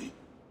about me.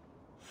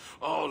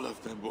 All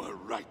of them were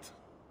right.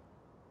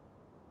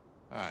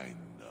 I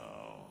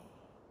know.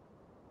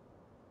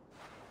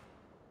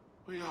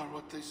 We are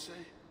what they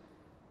say.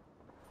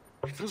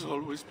 It has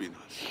always been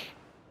us.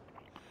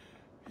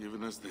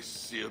 Even as they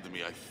seared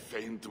me, I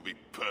feigned to be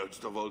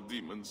purged of all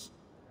demons.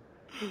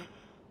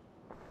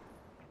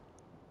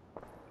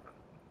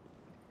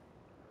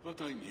 But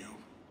I knew.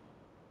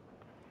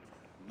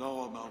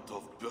 No amount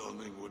of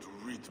burning would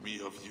rid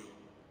me of you.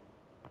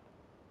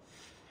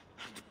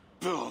 And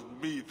burn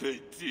me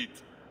they did.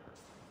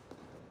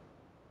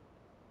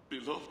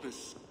 Below the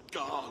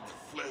scarred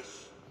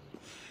flesh,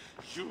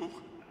 you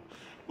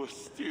were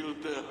still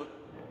there.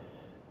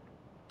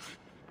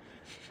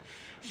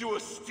 You are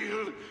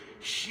still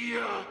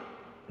here.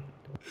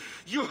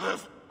 You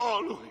have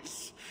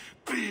always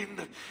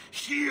been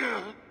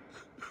here.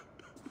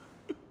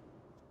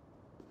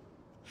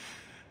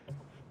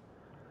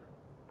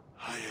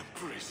 I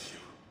embrace you,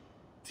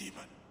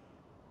 demon.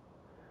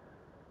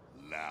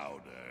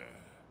 Louder.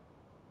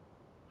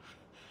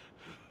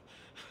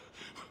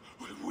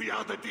 We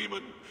are the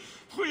demon.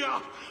 We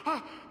are.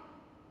 I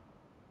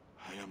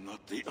am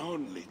not the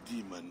only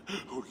demon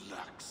who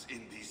lurks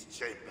in these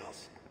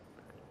chambers.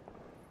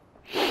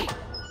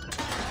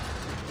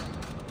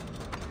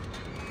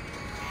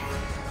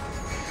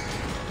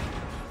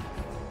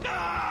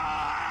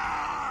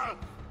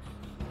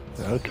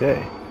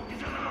 Okay.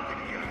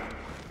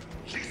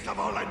 Least of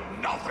all a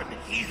northern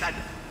heathen.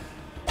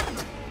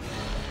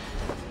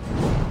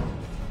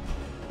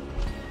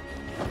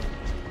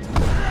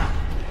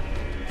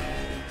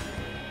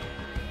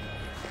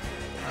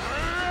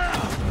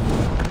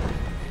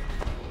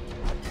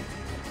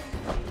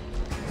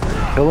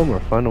 Kill him or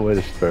find a way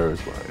to spare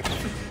his life.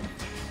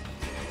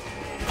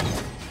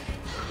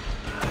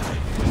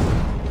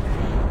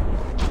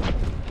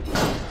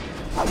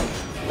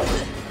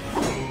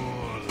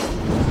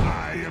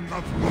 I am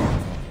not mortal,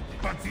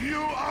 but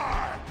you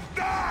are!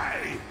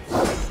 Die!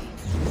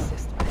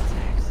 Resist my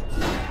attacks.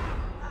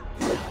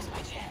 Now is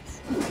my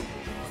chance.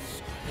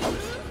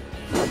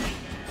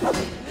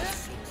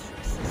 Seems to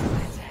resist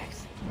my attacks.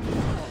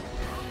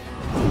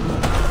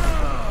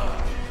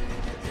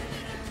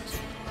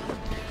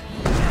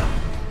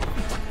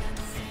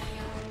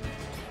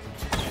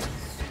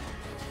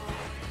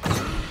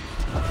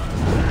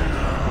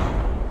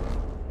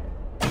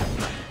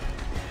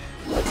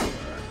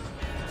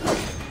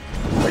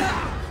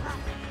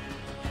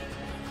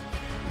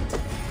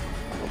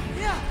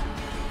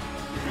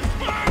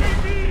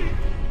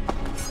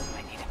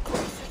 I need him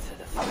closer to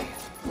the fire.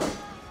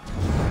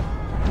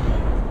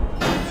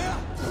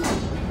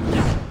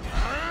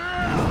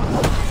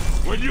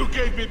 When you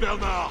gave me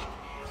Bernard,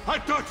 I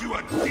thought you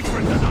were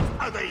different than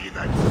other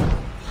heathens.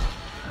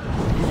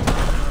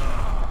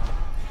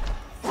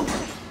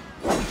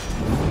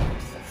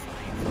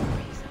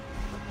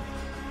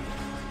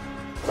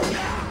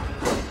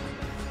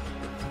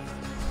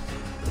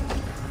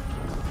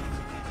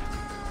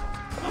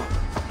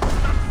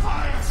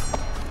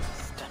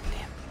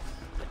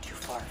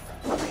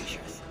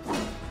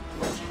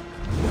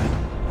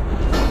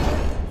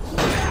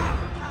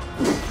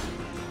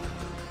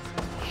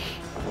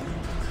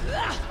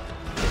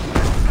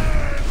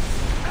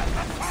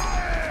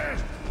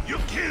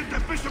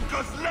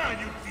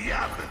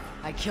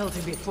 killed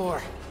him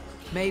before.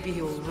 Maybe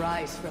he will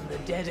rise from the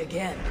dead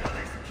again.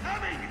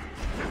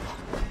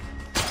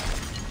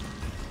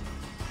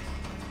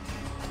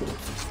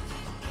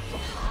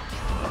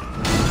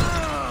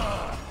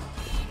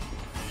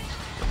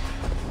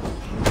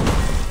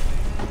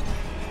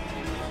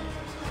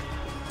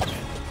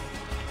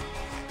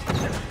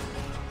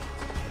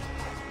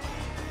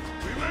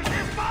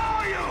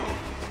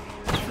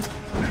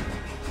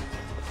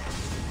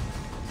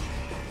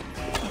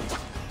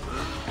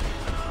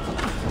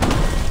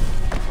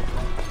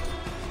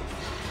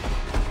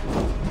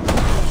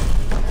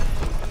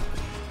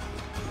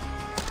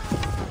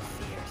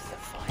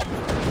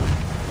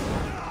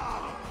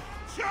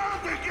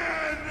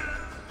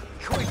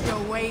 Quit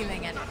your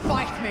wailing and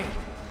fight me!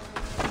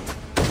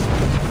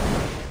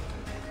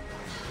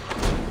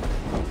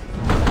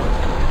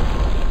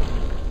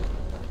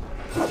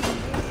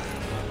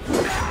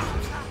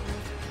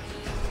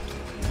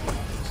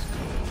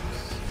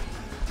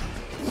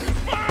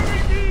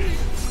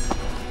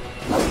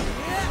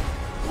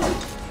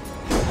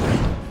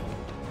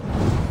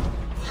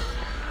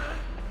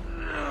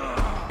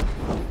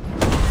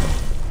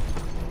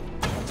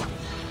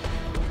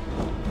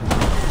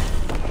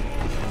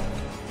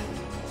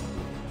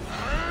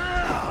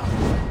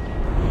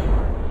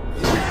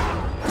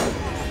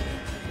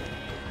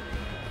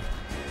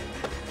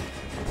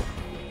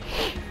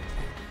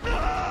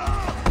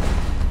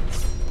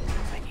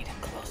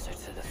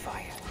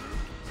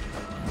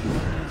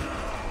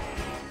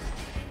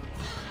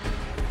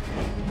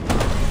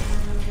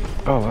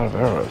 Oh, a lot of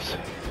arrows.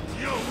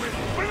 You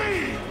will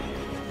bleed!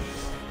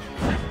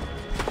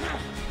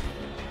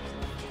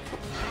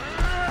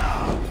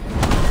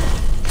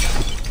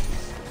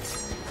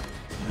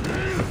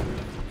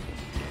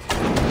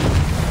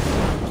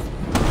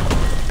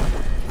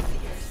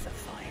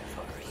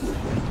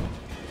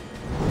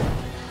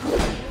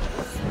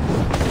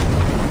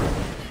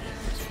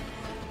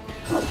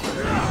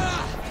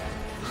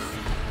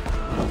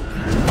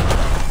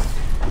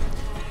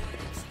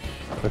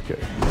 Okay.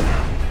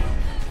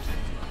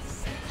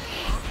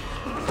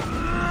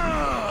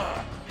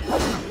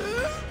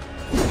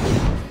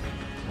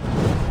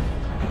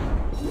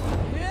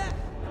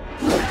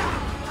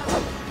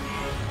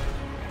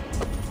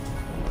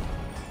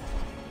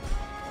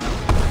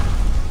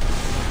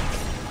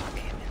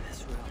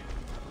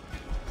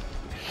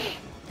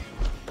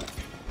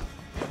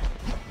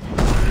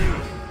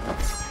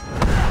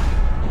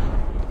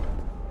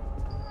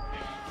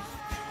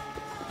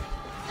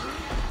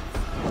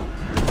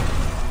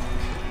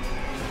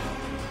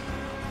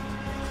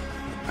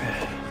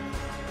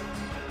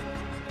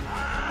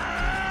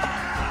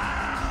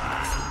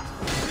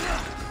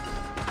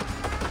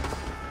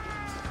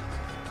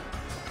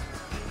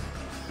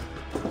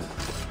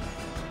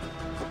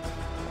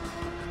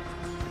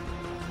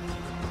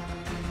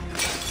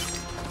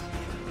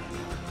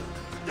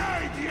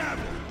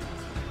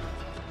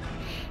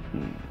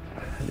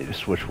 I need to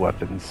switch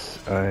weapons.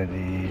 I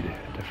need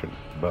a different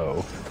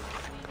bow.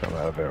 I'm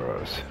out of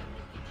arrows.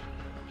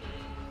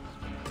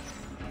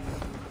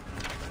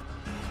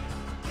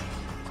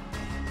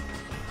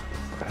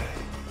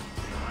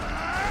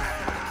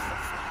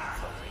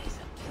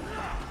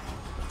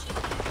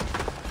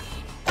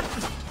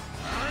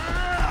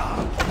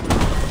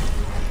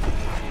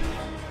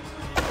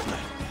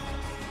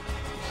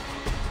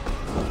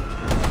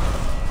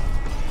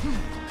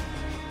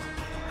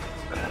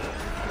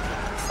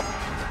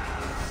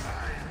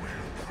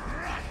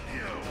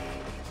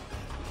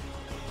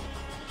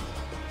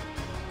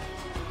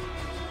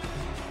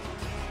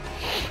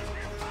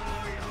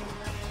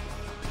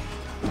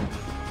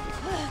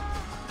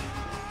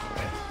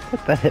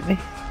 What, that hit me?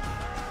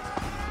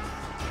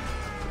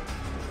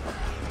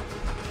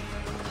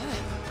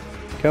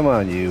 Come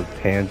on, you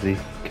pansy.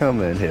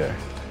 Come in here.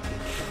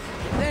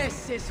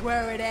 This is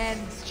where it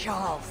ends,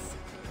 Charles.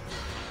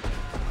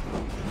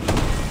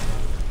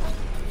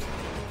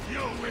 You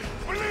will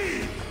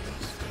bleed!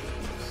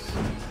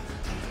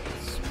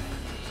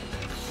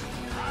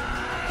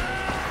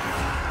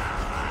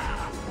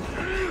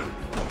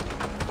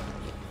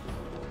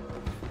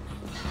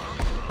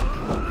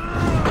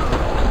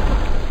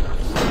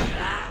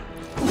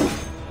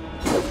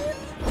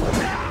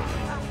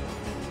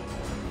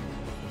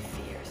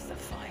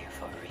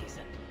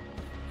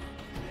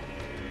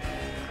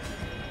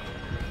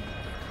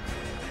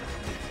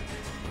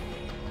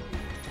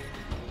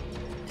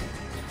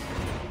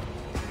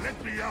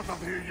 Out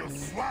of here, you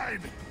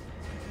swine!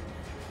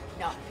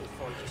 Not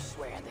before you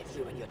swear that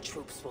you and your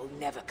troops will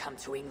never come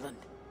to England.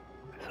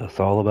 So it's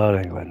all about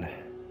England.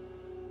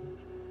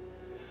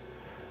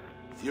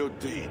 You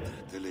did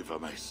deliver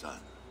my son.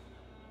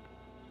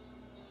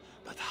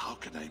 But how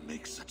can I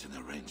make such an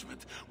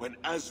arrangement when,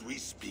 as we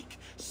speak,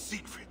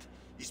 Siegfried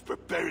is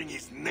preparing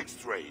his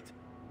next raid?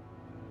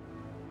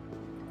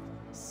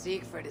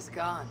 Siegfried is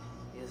gone.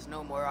 He has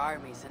no more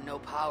armies and no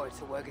power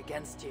to work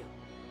against you.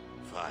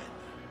 Fine.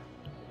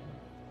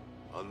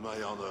 On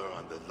my honor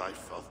and the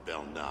life of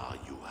Bernard,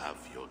 you have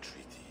your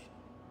treaty.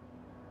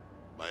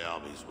 My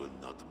armies will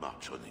not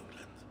march on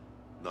England.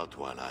 Not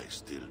while I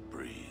still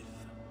breathe.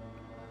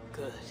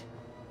 Good.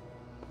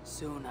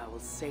 Soon I will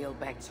sail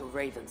back to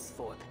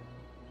Ravensthorpe.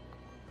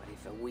 But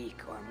if a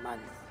week or a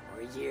month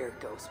or a year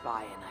goes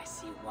by and I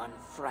see one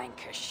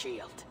Franca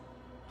shield...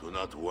 Do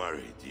not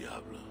worry,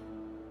 Diablo.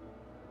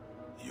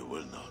 You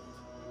will not.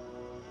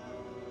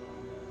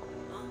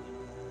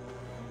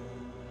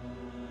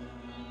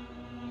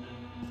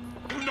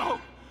 No!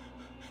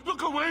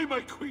 Look away,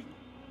 my queen!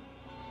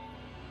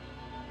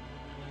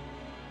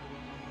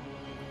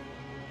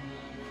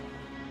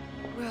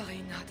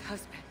 Worry not,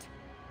 husband.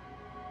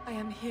 I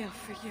am here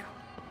for you.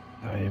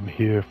 I am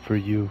here for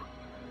you.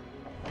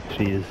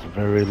 She is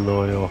very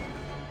loyal.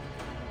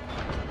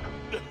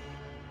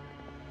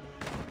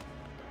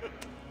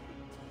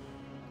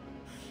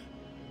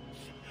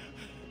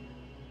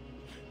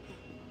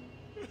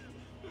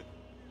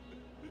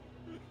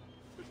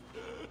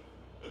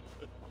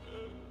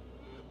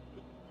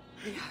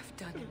 We have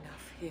done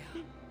enough here.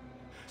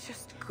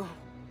 Just go.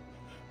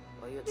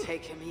 Will you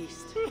take him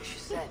east, as you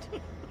said?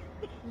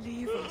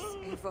 Leave us,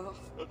 Eivor.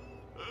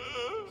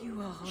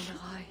 You are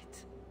all right.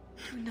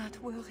 Do not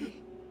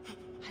worry.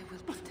 I will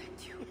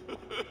protect you.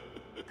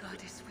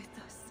 God is with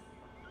us.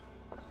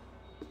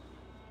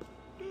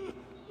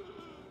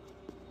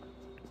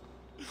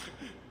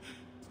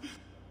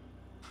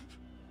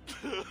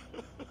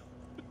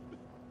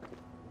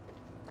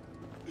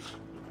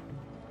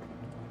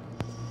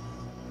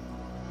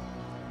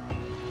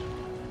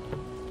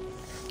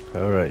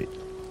 Alright.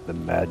 The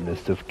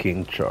madness of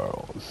King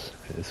Charles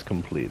is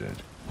completed.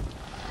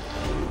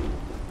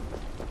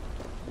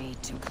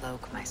 Need to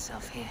cloak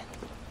myself here.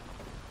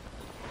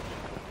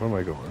 Where am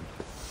I going?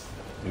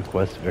 New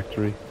quest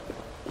victory?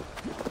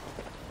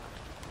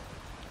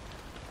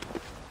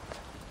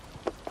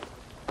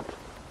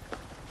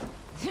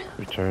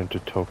 Return to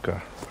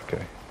Toka.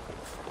 Okay.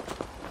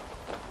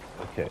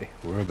 Okay,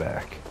 we're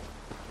back.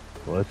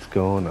 What's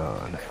going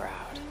on?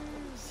 Crowd.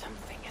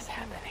 Something is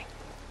happening.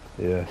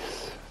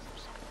 Yes.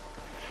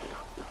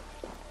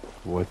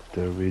 What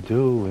are we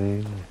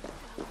doing?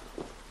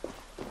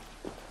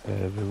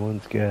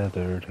 Everyone's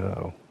gathered.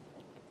 Oh.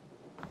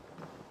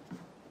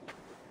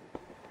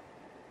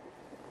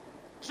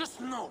 Just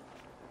know,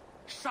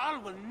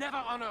 Charles will never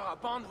honor a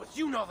bond with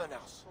you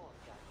Northerners.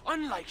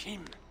 Unlike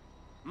him,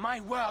 my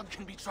word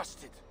can be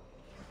trusted.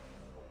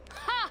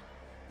 Ha!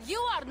 You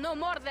are no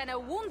more than a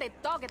wounded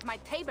dog at my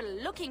table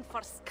looking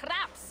for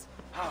scraps.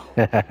 How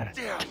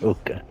dare you!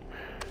 Okay.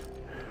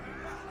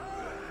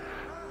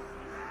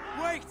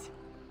 Wait!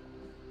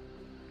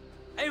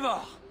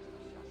 Eivor!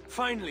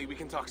 Finally, we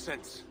can talk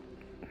sense.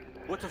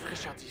 What of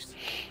Richardis?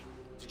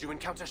 Did you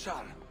encounter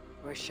Charles?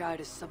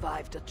 Richardis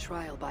survived a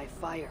trial by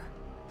fire.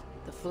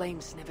 The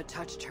flames never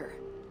touched her.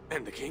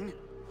 And the king?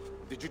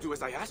 Did you do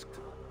as I asked?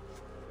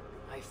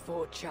 I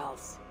fought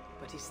Charles,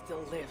 but he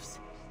still lives.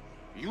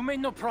 You made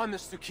no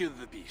promise to kill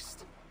the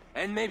beast.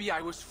 And maybe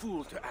I was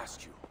fooled to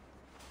ask you.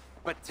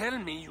 But tell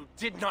me you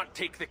did not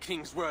take the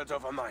king's words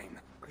over mine.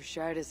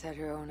 Richardis had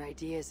her own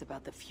ideas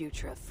about the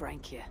future of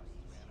Francia.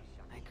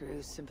 I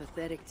grew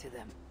sympathetic to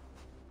them.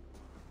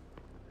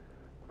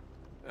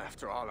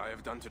 After all I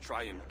have done to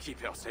try and keep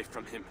her safe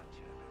from him.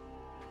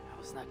 I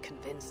was not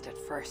convinced at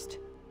first.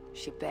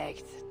 She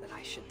begged that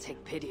I should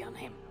take pity on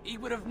him. He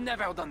would have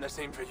never done the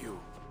same for you.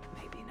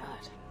 Maybe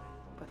not.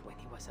 But when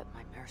he was at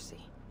my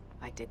mercy,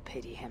 I did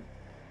pity him.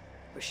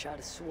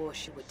 Richardis swore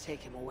she would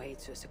take him away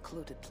to a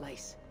secluded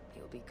place.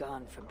 He'll be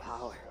gone from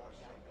power.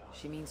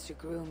 She means to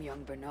groom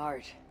young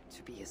Bernard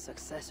to be his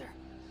successor.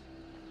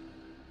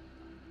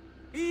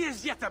 He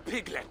is yet a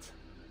piglet!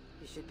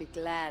 You should be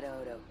glad,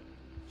 Odo.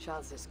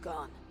 Charles is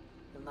gone.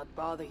 He'll not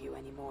bother you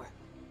anymore.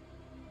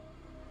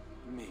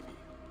 Maybe.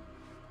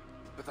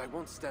 But I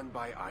won't stand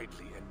by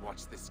idly and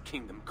watch this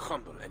kingdom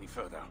crumble any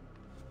further.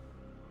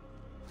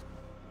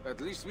 At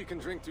least we can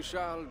drink to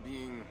Charles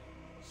being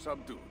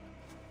subdued.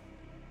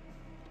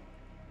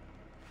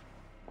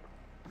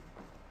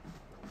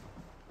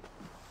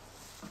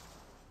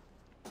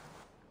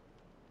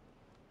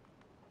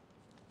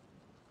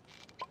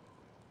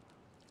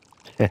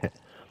 I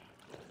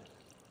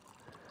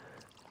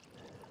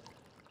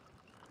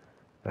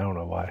don't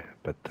know why,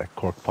 but that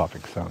cork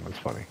popping sound was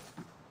funny.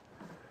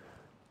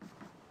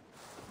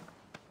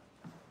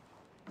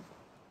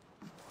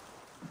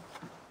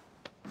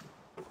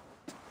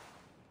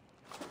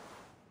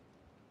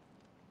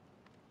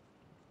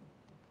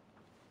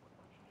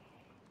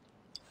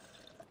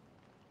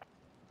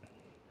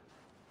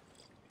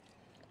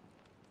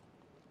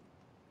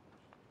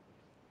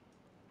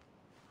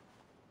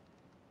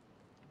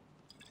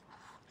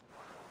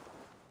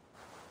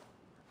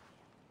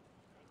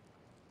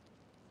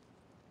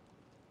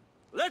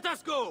 Let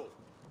us go!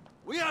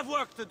 We have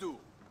work to do!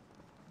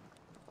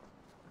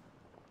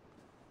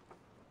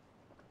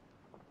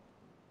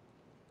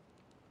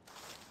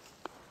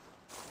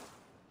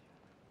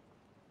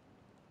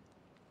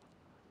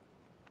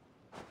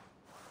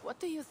 What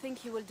do you think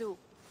he will do?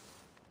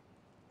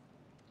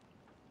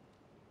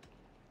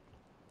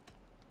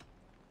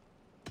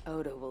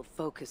 Odo will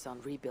focus on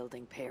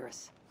rebuilding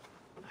Paris.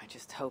 I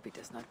just hope he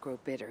does not grow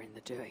bitter in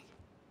the doing.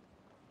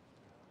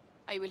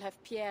 I will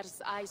have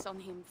Pierre's eyes on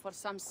him for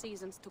some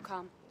seasons to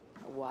come.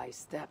 A wise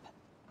step.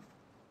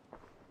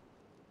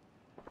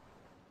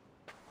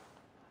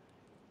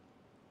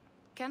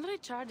 Can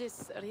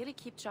Richardis really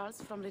keep Charles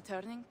from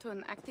returning to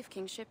an active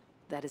kingship?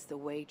 That is the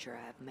wager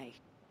I have made.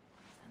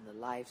 And the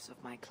lives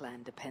of my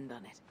clan depend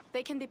on it.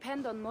 They can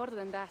depend on more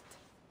than that.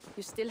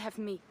 You still have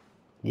me.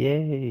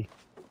 Yay.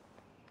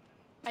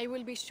 I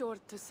will be sure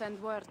to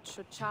send word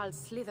should Charles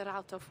slither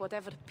out of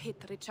whatever pit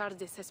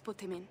Richardis has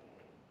put him in.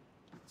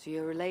 To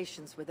your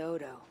relations with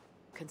Odo,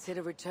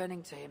 consider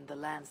returning to him the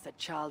lands that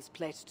Charles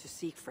pledged to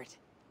Siegfried.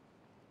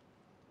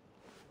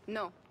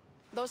 No.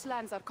 Those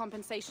lands are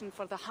compensation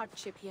for the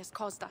hardship he has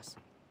caused us.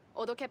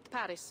 Odo kept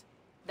Paris.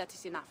 That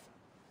is enough.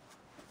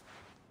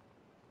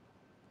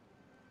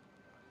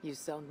 You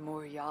sound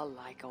more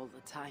Jarl-like all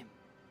the time.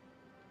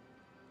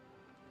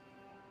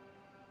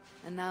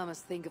 And now I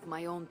must think of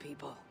my own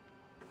people,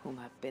 whom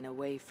I've been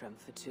away from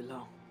for too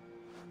long.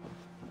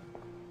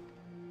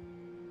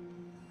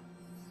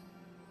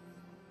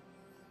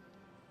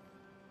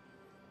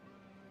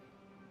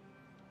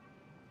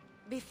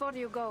 Before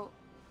you go,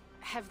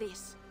 have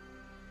this.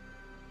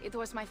 It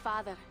was my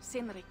father,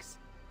 Sinrix,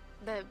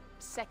 the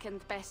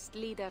second best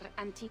leader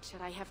and teacher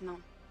I have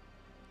known.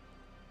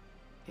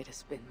 It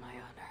has been my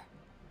honor.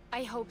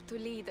 I hope to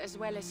lead as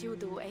well as you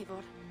do,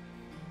 Eivor.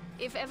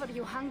 If ever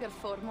you hunger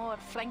for more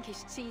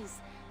Frankish cheese,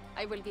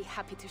 I will be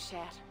happy to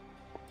share.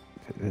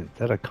 Is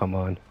that a come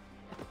on?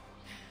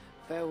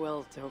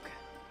 Farewell, Toke.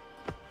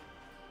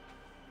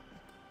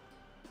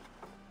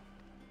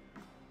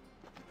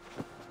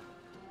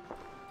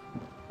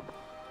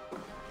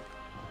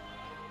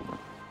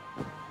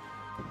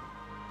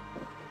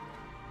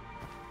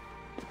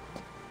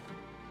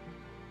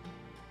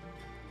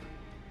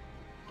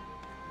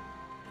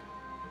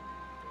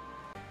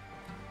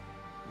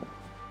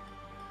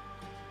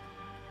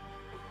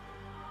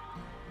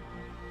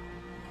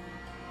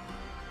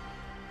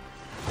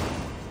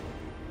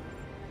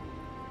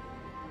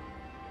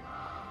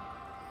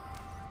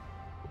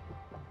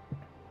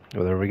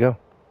 Well, there we go.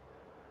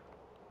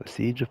 The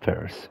Siege of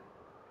Paris.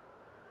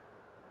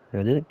 I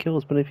didn't kill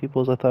as many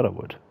people as I thought I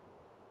would.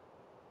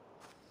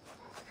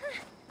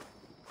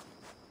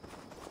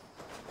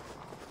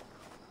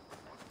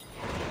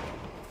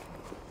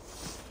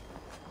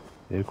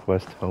 New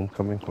quest,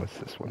 homecoming. What's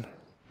this one?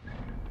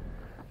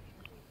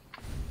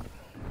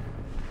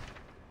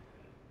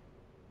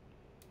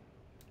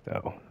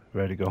 Oh,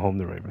 ready to go home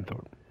to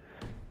Raventhorpe.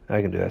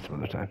 I can do that some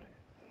other time.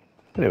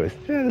 Anyways,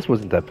 yeah, this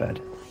wasn't that bad.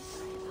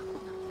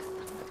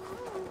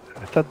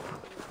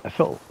 I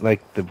felt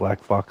like the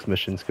black box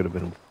missions could have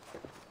been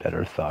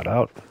better thought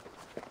out.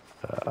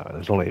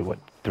 There's only, what,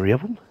 3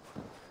 of them?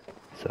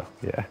 So,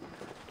 yeah,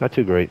 not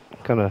too great.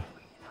 Kind of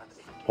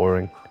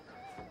boring.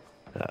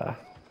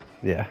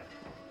 Yeah.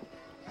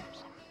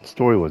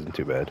 Story wasn't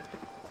too bad.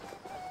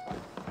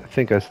 I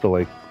think I still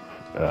like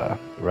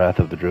Wrath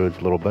of the Druids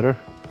a little better.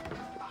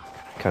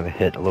 Kind of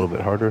hit a little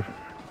bit harder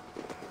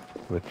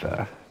with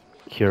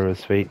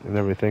Kira's fate and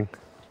everything.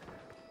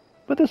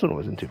 But this one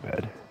wasn't too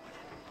bad.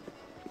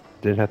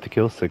 Didn't have to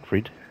kill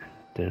Siegfried.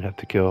 Didn't have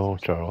to kill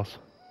Charles.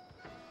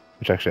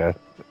 Which actually,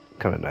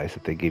 kind of nice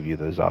that they give you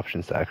those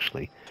options to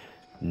actually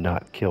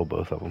not kill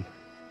both of them.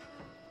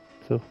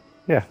 So,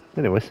 yeah.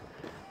 Anyways,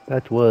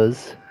 that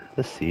was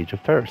the Siege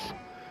of Paris.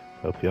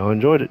 Hope you all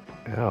enjoyed it.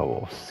 I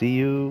will see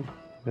you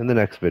in the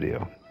next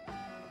video.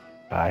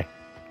 Bye.